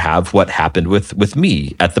finally, you have what happened with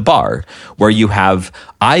me at the bar, where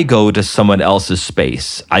I go to someone else's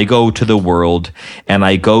space. I go to the world, and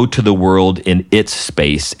I go to the world in its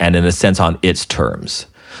space and in a sense on its terms.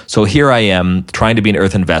 So here I am trying to be an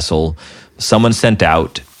earthen vessel, someone sent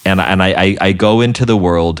out, and I go into the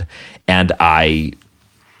world, and I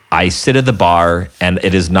sit at the bar, and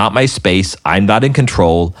it is not my space. I'm not in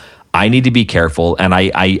control. I need to be careful, and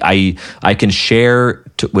I can share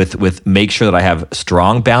with make sure that I have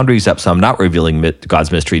strong boundaries up, so I'm not revealing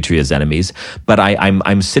God's mystery to his enemies. But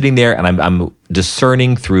I'm sitting there, and I'm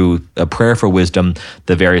discerning through a prayer for wisdom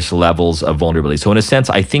the various levels of vulnerability. So in a sense,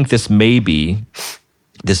 I think this may be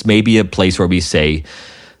a place where we say,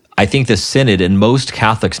 I think the Synod and most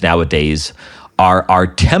Catholics nowadays are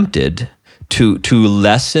tempted to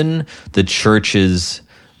lessen the Church's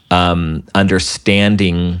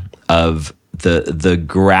understanding of the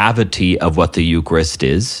gravity of what the Eucharist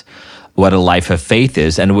is, what a life of faith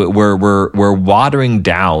is, and we're watering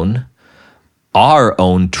down our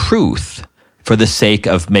own truth for the sake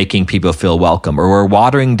of making people feel welcome, or we're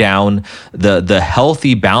watering down the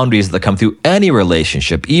healthy boundaries that come through any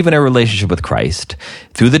relationship, even a relationship with Christ,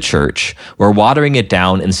 through the Church. We're watering it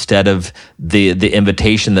down instead of the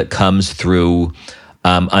invitation that comes through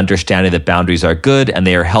understanding that boundaries are good and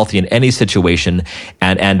they are healthy in any situation,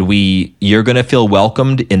 and you're going to feel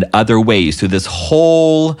welcomed in other ways through this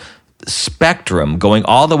whole spectrum, going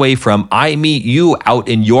all the way from I meet you out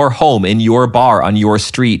in your home, in your bar, on your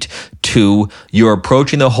street, to you're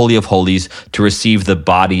approaching the Holy of Holies to receive the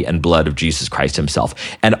body and blood of Jesus Christ himself.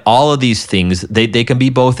 And all of these things, they can be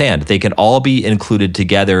both and. They can all be included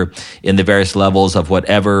together in the various levels of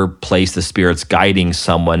whatever place the Spirit's guiding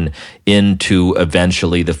someone into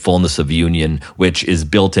eventually the fullness of union, which is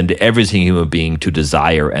built into every single human being to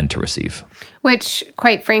desire and to receive. Which,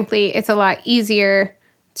 quite frankly, it's a lot easier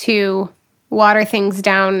to water things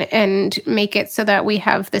down and make it so that we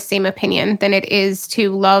have the same opinion than it is to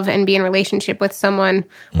love and be in relationship with someone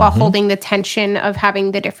while holding the tension of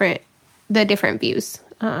having the different views.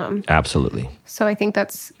 Absolutely. So I think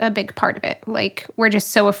that's a big part of it. Like, we're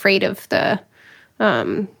just so afraid of the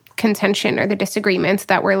contention or the disagreement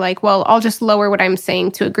that we're like, well, I'll just lower what I'm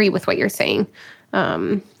saying to agree with what you're saying.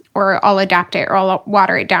 Or I'll adapt it, or I'll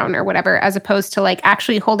water it down, or whatever, as opposed to like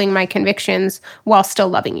actually holding my convictions while still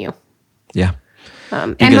loving you. Yeah.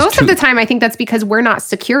 And most of the time, I think that's because we're not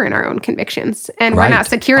secure in our own convictions, and we're not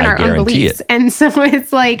secure in our own beliefs. And so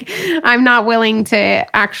it's like, I'm not willing to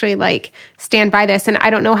actually like stand by this, and I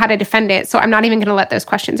don't know how to defend it. So I'm not even going to let those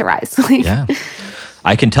questions arise. Yeah.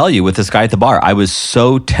 I can tell you with this guy at the bar, I was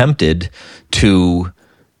so tempted to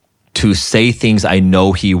say things I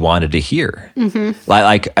know he wanted to hear,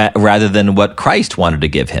 like rather than what Christ wanted to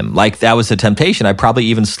give him. Like, that was a temptation. I probably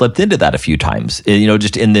even slipped into that a few times.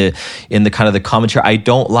 Just in the kind of the commentary. I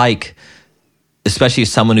don't like, especially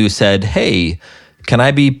someone who said, "Hey, can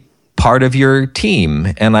I be part of your team?"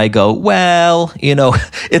 And I go, well,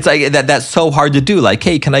 it's like that's so hard to do. Like,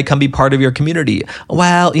 hey, can I come be part of your community?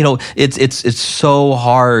 Well, it's so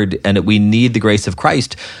hard, and we need the grace of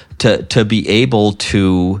Christ to be able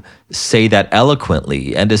to say that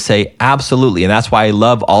eloquently and to say absolutely. And that's why I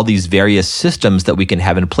love all these various systems that we can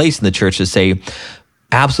have in place in the Church to say,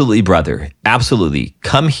 absolutely, brother, absolutely,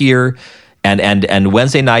 come here. And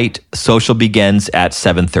Wednesday night social begins at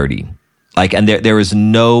 7:30. Like, and there is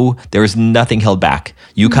nothing held back.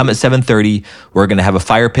 You come at 7:30. We're gonna have a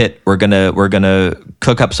fire pit. We're gonna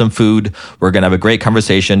cook up some food. We're gonna have a great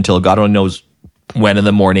conversation till God only knows when in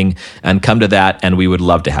the morning, and come to that, and we would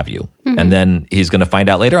love to have you. And then he's going to find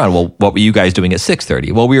out later on, well, what were you guys doing at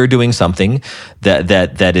 6:30? Well, we were doing something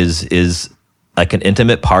that is like an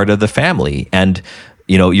intimate part of the family, and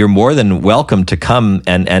you're more than welcome to come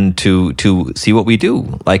and to see what we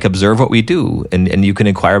do, like observe what we do, and you can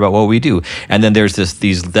inquire about what we do. And then there's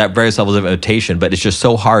that various levels of invitation, but it's just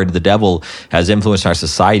so hard. The devil has influenced our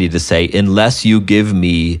society to say, unless you give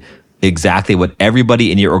me exactly what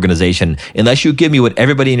everybody in your organization, unless you give me what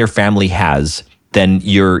everybody in your family has, then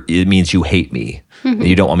it means you hate me. And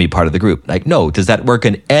you don't want me part of the group. Like, no, does that work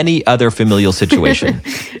in any other familial situation?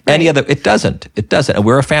 Right. Any other? It doesn't. It doesn't. And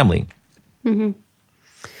we're a family.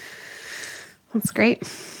 That's great.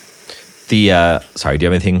 Sorry, do you have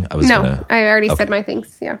anything? I already said my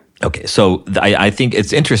things. Yeah. Okay, so I think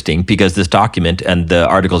it's interesting because this document and the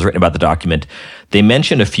articles written about the document, they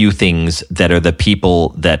mention a few things that are the people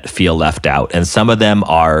that feel left out. And some of them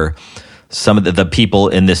are some of the people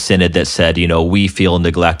in this synod that said, we feel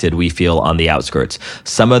neglected, we feel on the outskirts.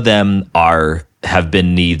 Some of them have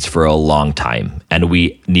been needs for a long time, and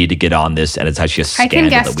we need to get on this, and it's actually a scandal I can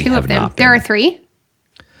guess that we two have of them. not There been. are three?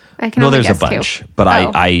 I can No, only there's a guess bunch, two.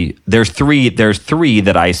 but there's three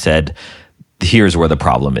that I said, here's where the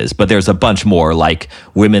problem is. But there's a bunch more, like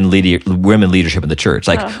women leadership in the church.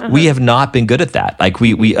 Like we have not been good at that. Like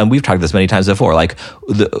we've talked this many times before. Like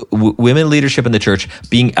the women leadership in the church,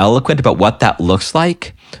 being eloquent about what that looks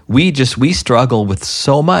like. We struggle with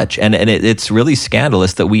so much, and it's really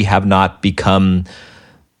scandalous that we have not become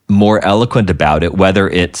more eloquent about it. Whether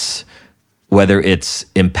it's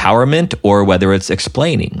empowerment or whether it's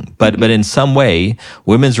explaining, but in some way,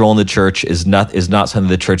 women's role in the church is not something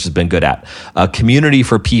the church has been good at. A community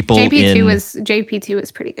for people. JP2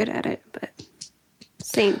 was pretty good at it, but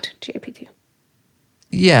Saint JP2.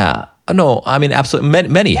 Yeah, no, I mean absolutely.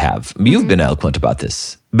 Many have. You've been eloquent about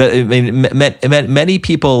this, but I mean, many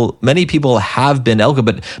people have been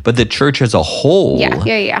eloquent, but the church as a whole.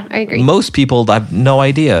 Yeah, I agree. Most people have no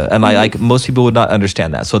idea, and most people would not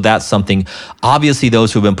understand that. So that's something. Obviously,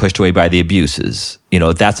 those who've been pushed away by the abuses,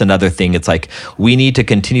 that's another thing. It's like we need to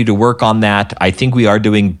continue to work on that. I think we are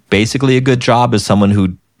doing basically a good job as someone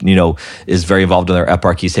who is very involved in our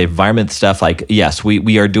eparchy safe environment stuff. Like, yes,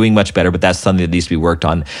 we are doing much better, but that's something that needs to be worked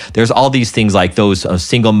on. There's all these things like those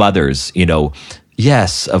single mothers,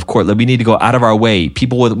 yes, of course, we need to go out of our way.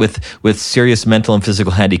 People with serious mental and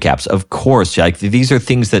physical handicaps, of course. Like, these are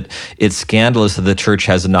things that it's scandalous that the church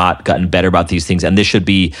has not gotten better about these things. And this should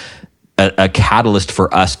be a catalyst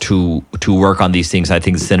for us to work on these things. I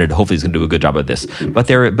think the Synod hopefully is going to do a good job of this. But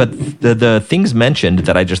the things mentioned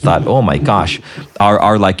that I just thought, oh my gosh,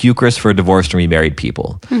 are like Eucharist for divorced and remarried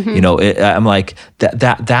people. I'm like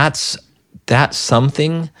that's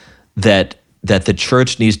something that the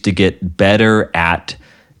church needs to get better at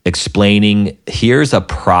explaining. Here's a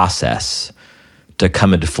process to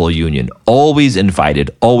come into full union. Always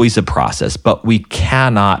invited, always a process, but we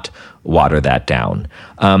cannot water that down.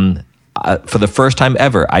 For the first time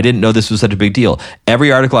ever, I didn't know this was such a big deal.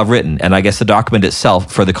 Every article I've written, and I guess the document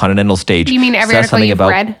itself for the Continental Stage. You mean every article you've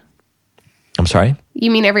read? I'm sorry?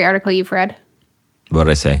 You mean every article you've read? What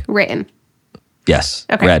did I say? Written. Yes,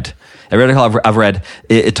 okay. Read. Every article I've read,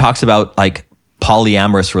 it talks about like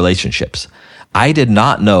polyamorous relationships. I did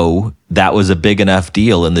not know that was a big enough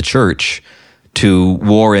deal in the church to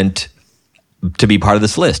warrant to be part of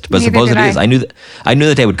this list, but suppose it is. I knew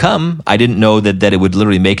that they would come. I didn't know that it would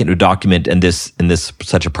literally make it into a document in this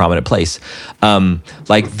such a prominent place.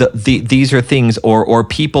 These are things, or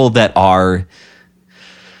people that are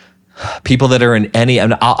in any. I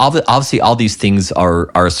mean, obviously, all these things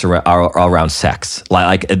are around sex.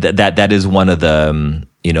 Like that is one of the.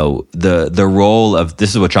 The role of,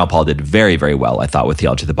 this is what John Paul did very, very well, I thought, with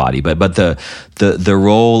Theology of the Body, but the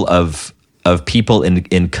role of people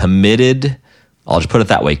in committed, I'll just put it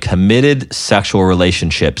that way, committed sexual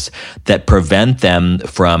relationships that prevent them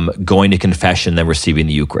from going to confession and receiving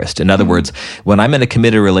the Eucharist. In other words, when I'm in a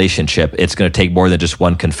committed relationship, it's going to take more than just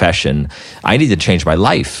one confession. I need to change my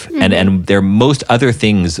life. And there are most other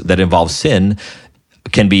things that involve sin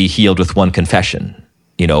can be healed with one confession.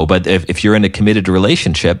 But if you're in a committed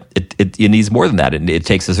relationship, it needs more than that. It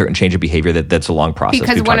takes a certain change of behavior that's a long process.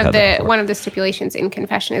 Because one of the stipulations in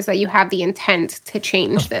confession is that you have the intent to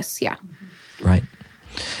change this. Yeah. Right.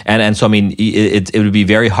 And so, I mean, it would be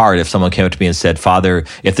very hard if someone came up to me and said, Father,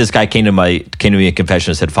 if this guy came to me in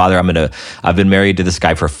confession and said, Father, I've been married to this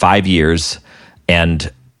guy for 5 years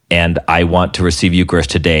and I want to receive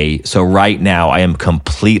Eucharist today. So right now I am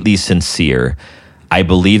completely sincere. I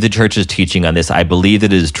believe the church's teaching on this. I believe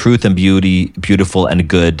that it is truth and beautiful and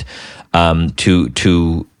good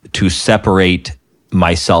to separate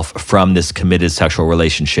myself from this committed sexual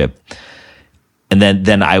relationship. And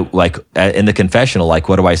then I, like, in the confessional, like,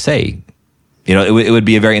 what do I say? It would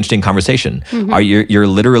be a very interesting conversation. You're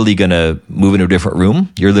literally going to move into a different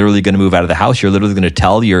room. You're literally going to move out of the house. You're literally going to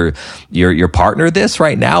tell your partner this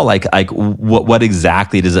right now. Like what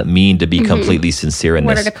exactly does it mean to be completely sincere in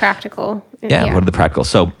this? What are the practical? Yeah, what are the practical?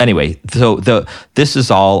 So anyway, this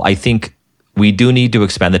is all. I think we do need to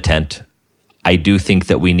expand the tent. I do think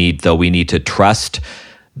that we need to trust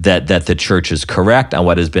that the church is correct on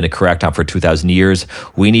what has been correct on for 2,000 years.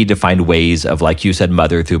 We need to find ways of, like you said,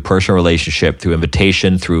 Mother, through personal relationship, through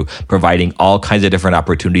invitation, through providing all kinds of different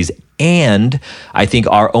opportunities. And I think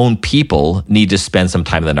our own people need to spend some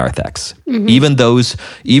time in the narthex. Even those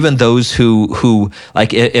who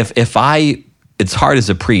like, if I, it's hard as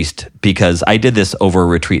a priest, because I did this over a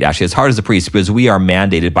retreat, actually. It's hard as a priest because we are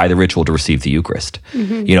mandated by the ritual to receive the Eucharist.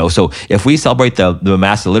 So if we celebrate the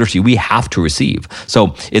Mass of the liturgy, we have to receive.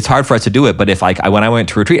 So it's hard for us to do it. But if when I went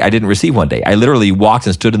to retreat, I didn't receive one day. I literally walked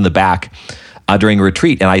and stood in the back during a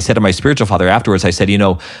retreat. And I said to my spiritual father afterwards, I said,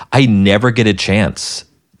 I never get a chance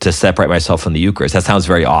to separate myself from the Eucharist. That sounds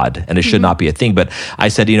very odd, and it should not be a thing. But I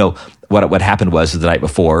said, what happened was the night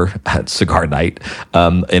before, cigar night,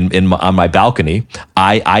 on my balcony,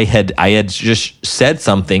 I had just said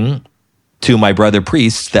something to my brother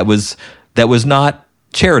priest that was not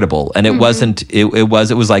charitable, and it wasn't. It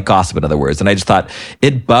was like gossip, in other words. And I just thought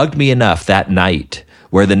it bugged me enough that night,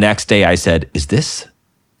 where the next day I said, "Is this?"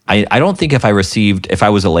 I don't think if I was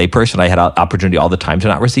a layperson, I had an opportunity all the time to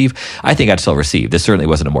not receive, I think I'd still receive. This certainly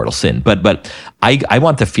wasn't a mortal sin. But I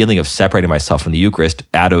want the feeling of separating myself from the Eucharist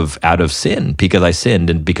out of sin, because I sinned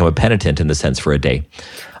and become a penitent in the sense for a day.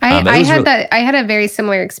 I had a very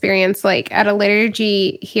similar experience, like at a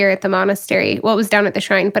liturgy here at the monastery. Well, it was down at the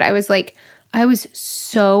shrine, but I was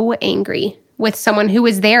so angry with someone who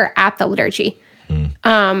was there at the liturgy,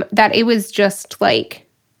 that it was just like,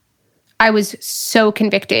 I was so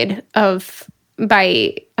convicted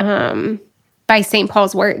by St.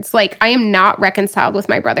 Paul's words. Like, I am not reconciled with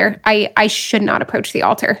my brother. I should not approach the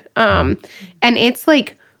altar. And it's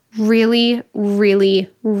like really,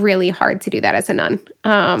 really, really hard to do that as a nun.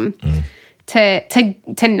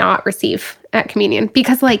 To not receive at communion,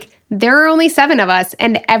 because like there are only 7 of us,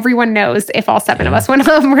 and everyone knows if all 7 of us went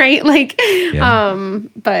home, right? Like,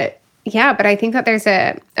 but I think that there's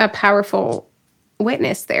a powerful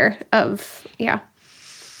witness there of.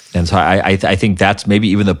 And so I think that's maybe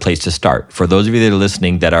even the place to start for those of you that are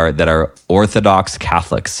listening that are Orthodox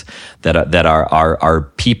Catholics, that are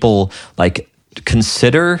people, like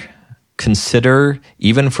consider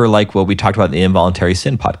even for like what we talked about in the Involuntary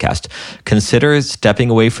Sin podcast, consider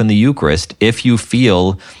stepping away from the Eucharist if you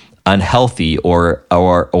feel unhealthy or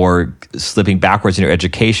slipping backwards in your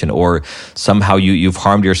education, or somehow you've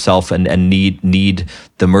harmed yourself and need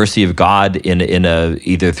the mercy of God in a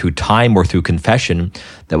either through time or through confession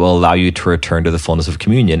that will allow you to return to the fullness of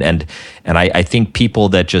communion. And I think people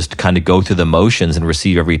that just kind of go through the motions and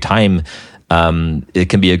receive every time, it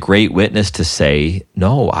can be a great witness to say,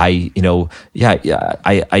 no, I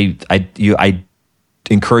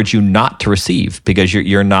encourage you not to receive, because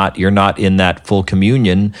you're not in that full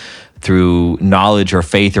communion through knowledge or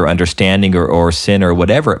faith or understanding or sin or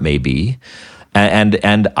whatever it may be.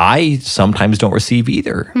 And I sometimes don't receive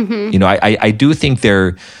either. I do think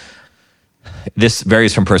this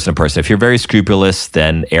varies from person to person. If you're very scrupulous,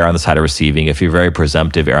 then err on the side of receiving. If you're very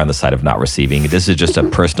presumptive, err on the side of not receiving. This is just a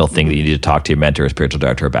personal thing that you need to talk to your mentor or spiritual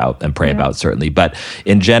director about and pray about, certainly. But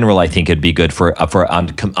in general, I think it'd be good for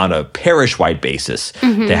on a parish-wide basis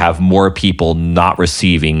to have more people not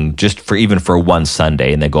receiving even for one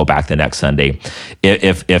Sunday, and then go back the next Sunday,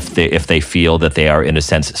 if they feel that they are in a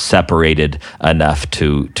sense separated enough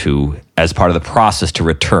to as part of the process to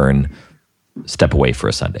return, step away for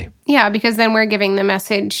a Sunday. Yeah, because then we're giving the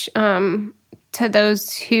message to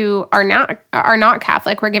those who are not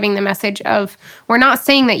Catholic. We're giving the message of, we're not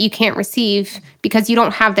saying that you can't receive because you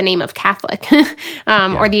don't have the name of Catholic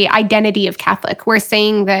or the identity of Catholic. We're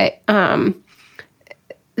saying that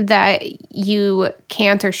that you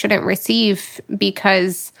can't or shouldn't receive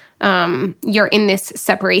because you're in this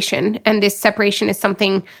separation, and this separation is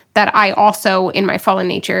something that I also, in my fallen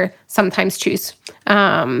nature, sometimes choose.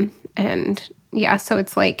 And yeah, so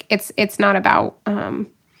it's like it's not about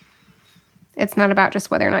just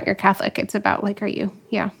whether or not you're Catholic. It's about like, are you?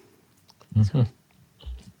 Yeah. So.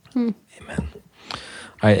 Amen. All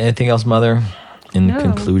right. Anything else, Mother? In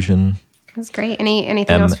conclusion, that's great.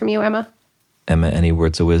 Anything else from you, Emma? Emma, any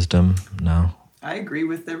words of wisdom? No. I agree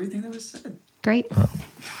with everything that was said. Great. Oh,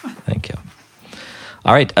 thank you.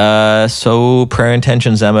 All right. So prayer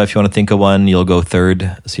intentions, Emma. If you want to think of one, you'll go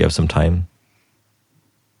third, so you have some time.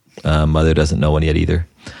 Mother doesn't know one yet either.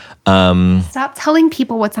 Stop telling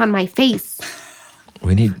people what's on my face.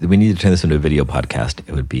 We need to turn this into a video podcast.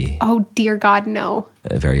 It would be. Oh dear God, no.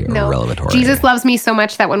 A very irrelevant horror. Jesus loves me so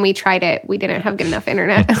much that when we tried it, we didn't have good enough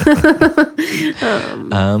internet.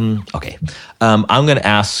 Okay. I'm going to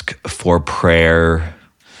ask for prayer.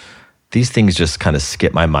 These things just kind of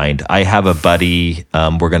skip my mind. I have a buddy.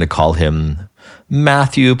 We're going to call him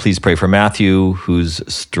Matthew, please pray for Matthew, who's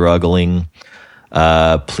struggling.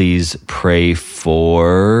 Please pray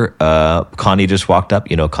for Connie. Just walked up,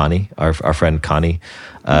 Connie, our friend Connie.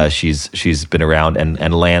 She's been around,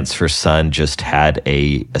 and Lance, her son, just had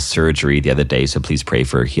a surgery the other day. So please pray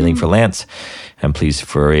for healing for Lance, and please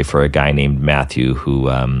pray for a guy named Matthew who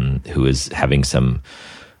is having some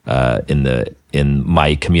in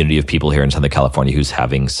my community of people here in Southern California who's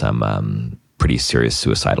having some pretty serious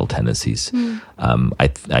suicidal tendencies. He's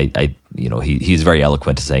very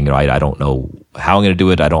eloquent to saying, I don't know how I'm going to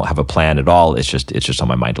do it. I don't have a plan at all. It's just on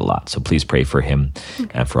my mind a lot. So please pray for him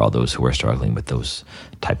and for all those who are struggling with those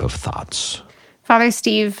type of thoughts. Father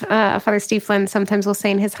Steve Flynn sometimes will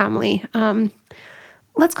say in his homily,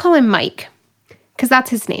 let's call him Mike, because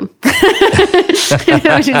that's his name,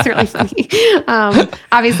 which is really funny.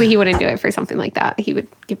 Obviously, he wouldn't do it for something like that. He would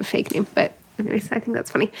give a fake name, but anyways, I think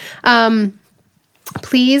that's funny.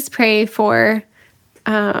 Please pray for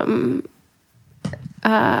our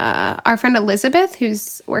friend Elizabeth,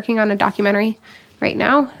 who's working on a documentary right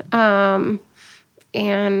now,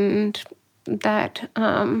 and that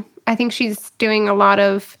I think she's doing a lot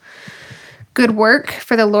of good work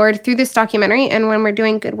for the Lord through this documentary. And when we're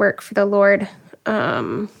doing good work for the Lord,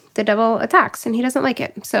 the devil attacks, and he doesn't like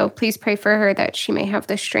it. So please pray for her that she may have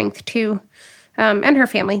the strength to, and her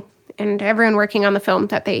family and everyone working on the film,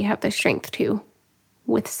 that they have the strength to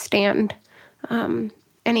withstand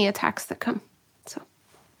any attacks that come. So,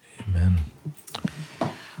 Amen.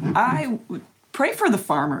 I pray for the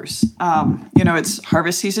farmers. It's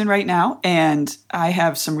harvest season right now, and I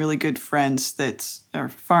have some really good friends that are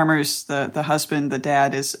farmers. The husband, the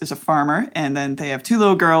dad is a farmer, and then they have 2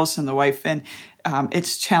 little girls and the wife, and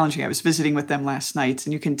it's challenging. I was visiting with them last night,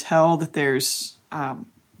 and you can tell that there's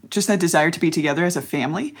just that desire to be together as a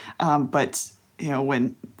family. But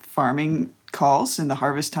when farming calls and the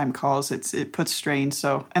harvest time calls, it puts strain.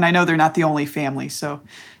 So, and I know they're not the only family. So,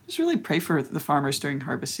 just really pray for the farmers during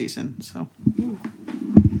harvest season. So,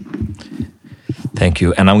 thank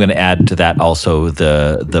you. And I'm going to add to that also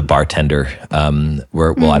the bartender. I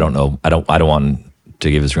don't know. I don't want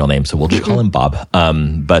to give his real name, so we'll just call him Bob.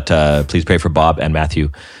 But please pray for Bob and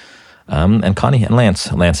Matthew, and Connie and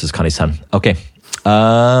Lance. Lance is Connie's son. Okay.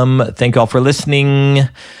 Thank you all for listening.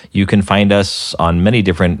 You can find us on many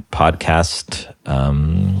different podcast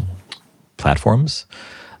platforms.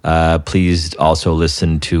 Please also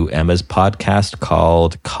listen to Emma's podcast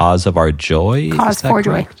called Cause of Our Joy. Cause for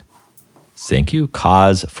Joy. Thank you.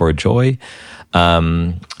 Cause for Joy.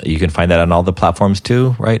 You can find that on all the platforms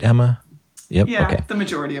too, right, Emma? Yep. Yeah, okay. The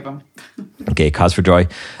majority of them. Okay, Cause for Joy.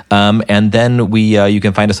 And then you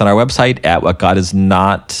can find us on our website at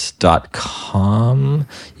whatgodisnot.com.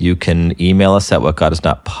 You can email us at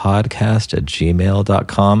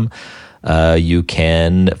whatgodisnotpodcast@gmail.com. You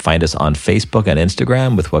can find us on Facebook and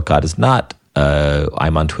Instagram with What God Is Not.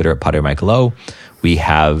 I'm on Twitter at Padre Michael O. We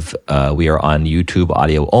are on YouTube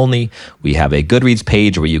audio only. We have a Goodreads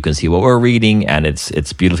page where you can see what we're reading, and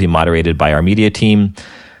it's beautifully moderated by our media team.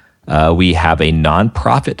 We have a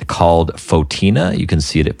nonprofit called Fotina. You can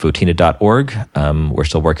see it at fotina.org. We're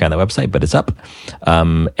still working on that website, but it's up.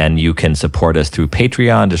 And you can support us through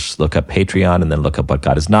Patreon. Just look up Patreon and then look up What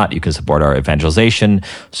God Is Not. You can support our evangelization,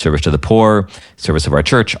 service to the poor, service of our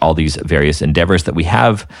church, all these various endeavors that we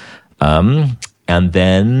have. And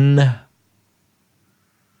then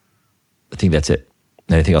I think that's it.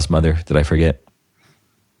 Anything else, Mother? Did I forget?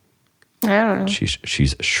 I don't know.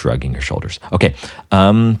 She's shrugging her shoulders. Okay.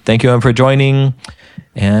 Thank you, Emma, for joining.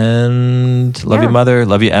 And love you, Mother.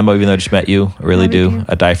 Love you, Emma, even though I just met you. I really do. You.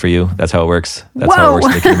 I die for you. That's how it works. That's how it works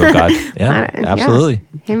in the kingdom of God. Yeah, absolutely.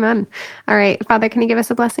 Yeah. Amen. All right. Father, can you give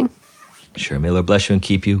us a blessing? Sure. May the Lord bless you and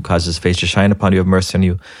keep you, cause his face to shine upon you, have mercy on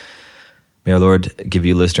you. May our Lord give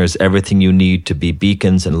you listeners everything you need to be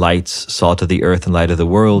beacons and lights, salt of the earth and light of the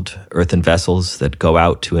world, earthen vessels that go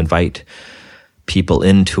out to invite people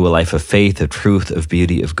into a life of faith, of truth, of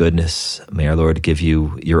beauty, of goodness. May our Lord give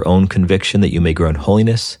you your own conviction that you may grow in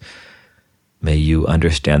holiness. May you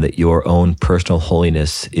understand that your own personal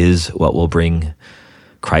holiness is what will bring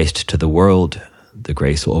Christ to the world. The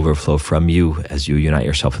grace will overflow from you as you unite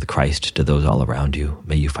yourself with Christ to those all around you.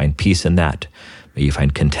 May you find peace in that. May you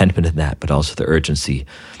find contentment in that, but also the urgency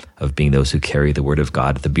of being those who carry the word of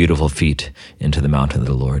God, the beautiful feet, into the mountain of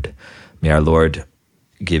the Lord. May our Lord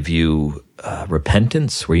give you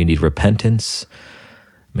repentance where you need repentance.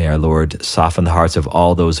 May our Lord soften the hearts of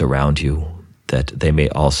all those around you, that they may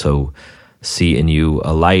also see in you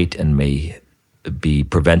a light and may be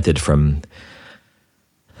prevented from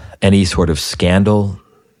any sort of scandal.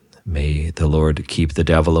 May the Lord keep the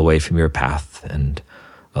devil away from your path and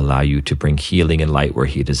allow you to bring healing and light where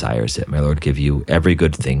he desires it. May Lord give you every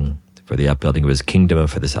good thing for the upbuilding of his kingdom and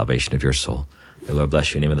for the salvation of your soul. May Lord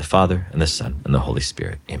bless you in the name of the Father, and the Son, and the Holy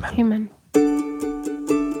Spirit. Amen. Amen.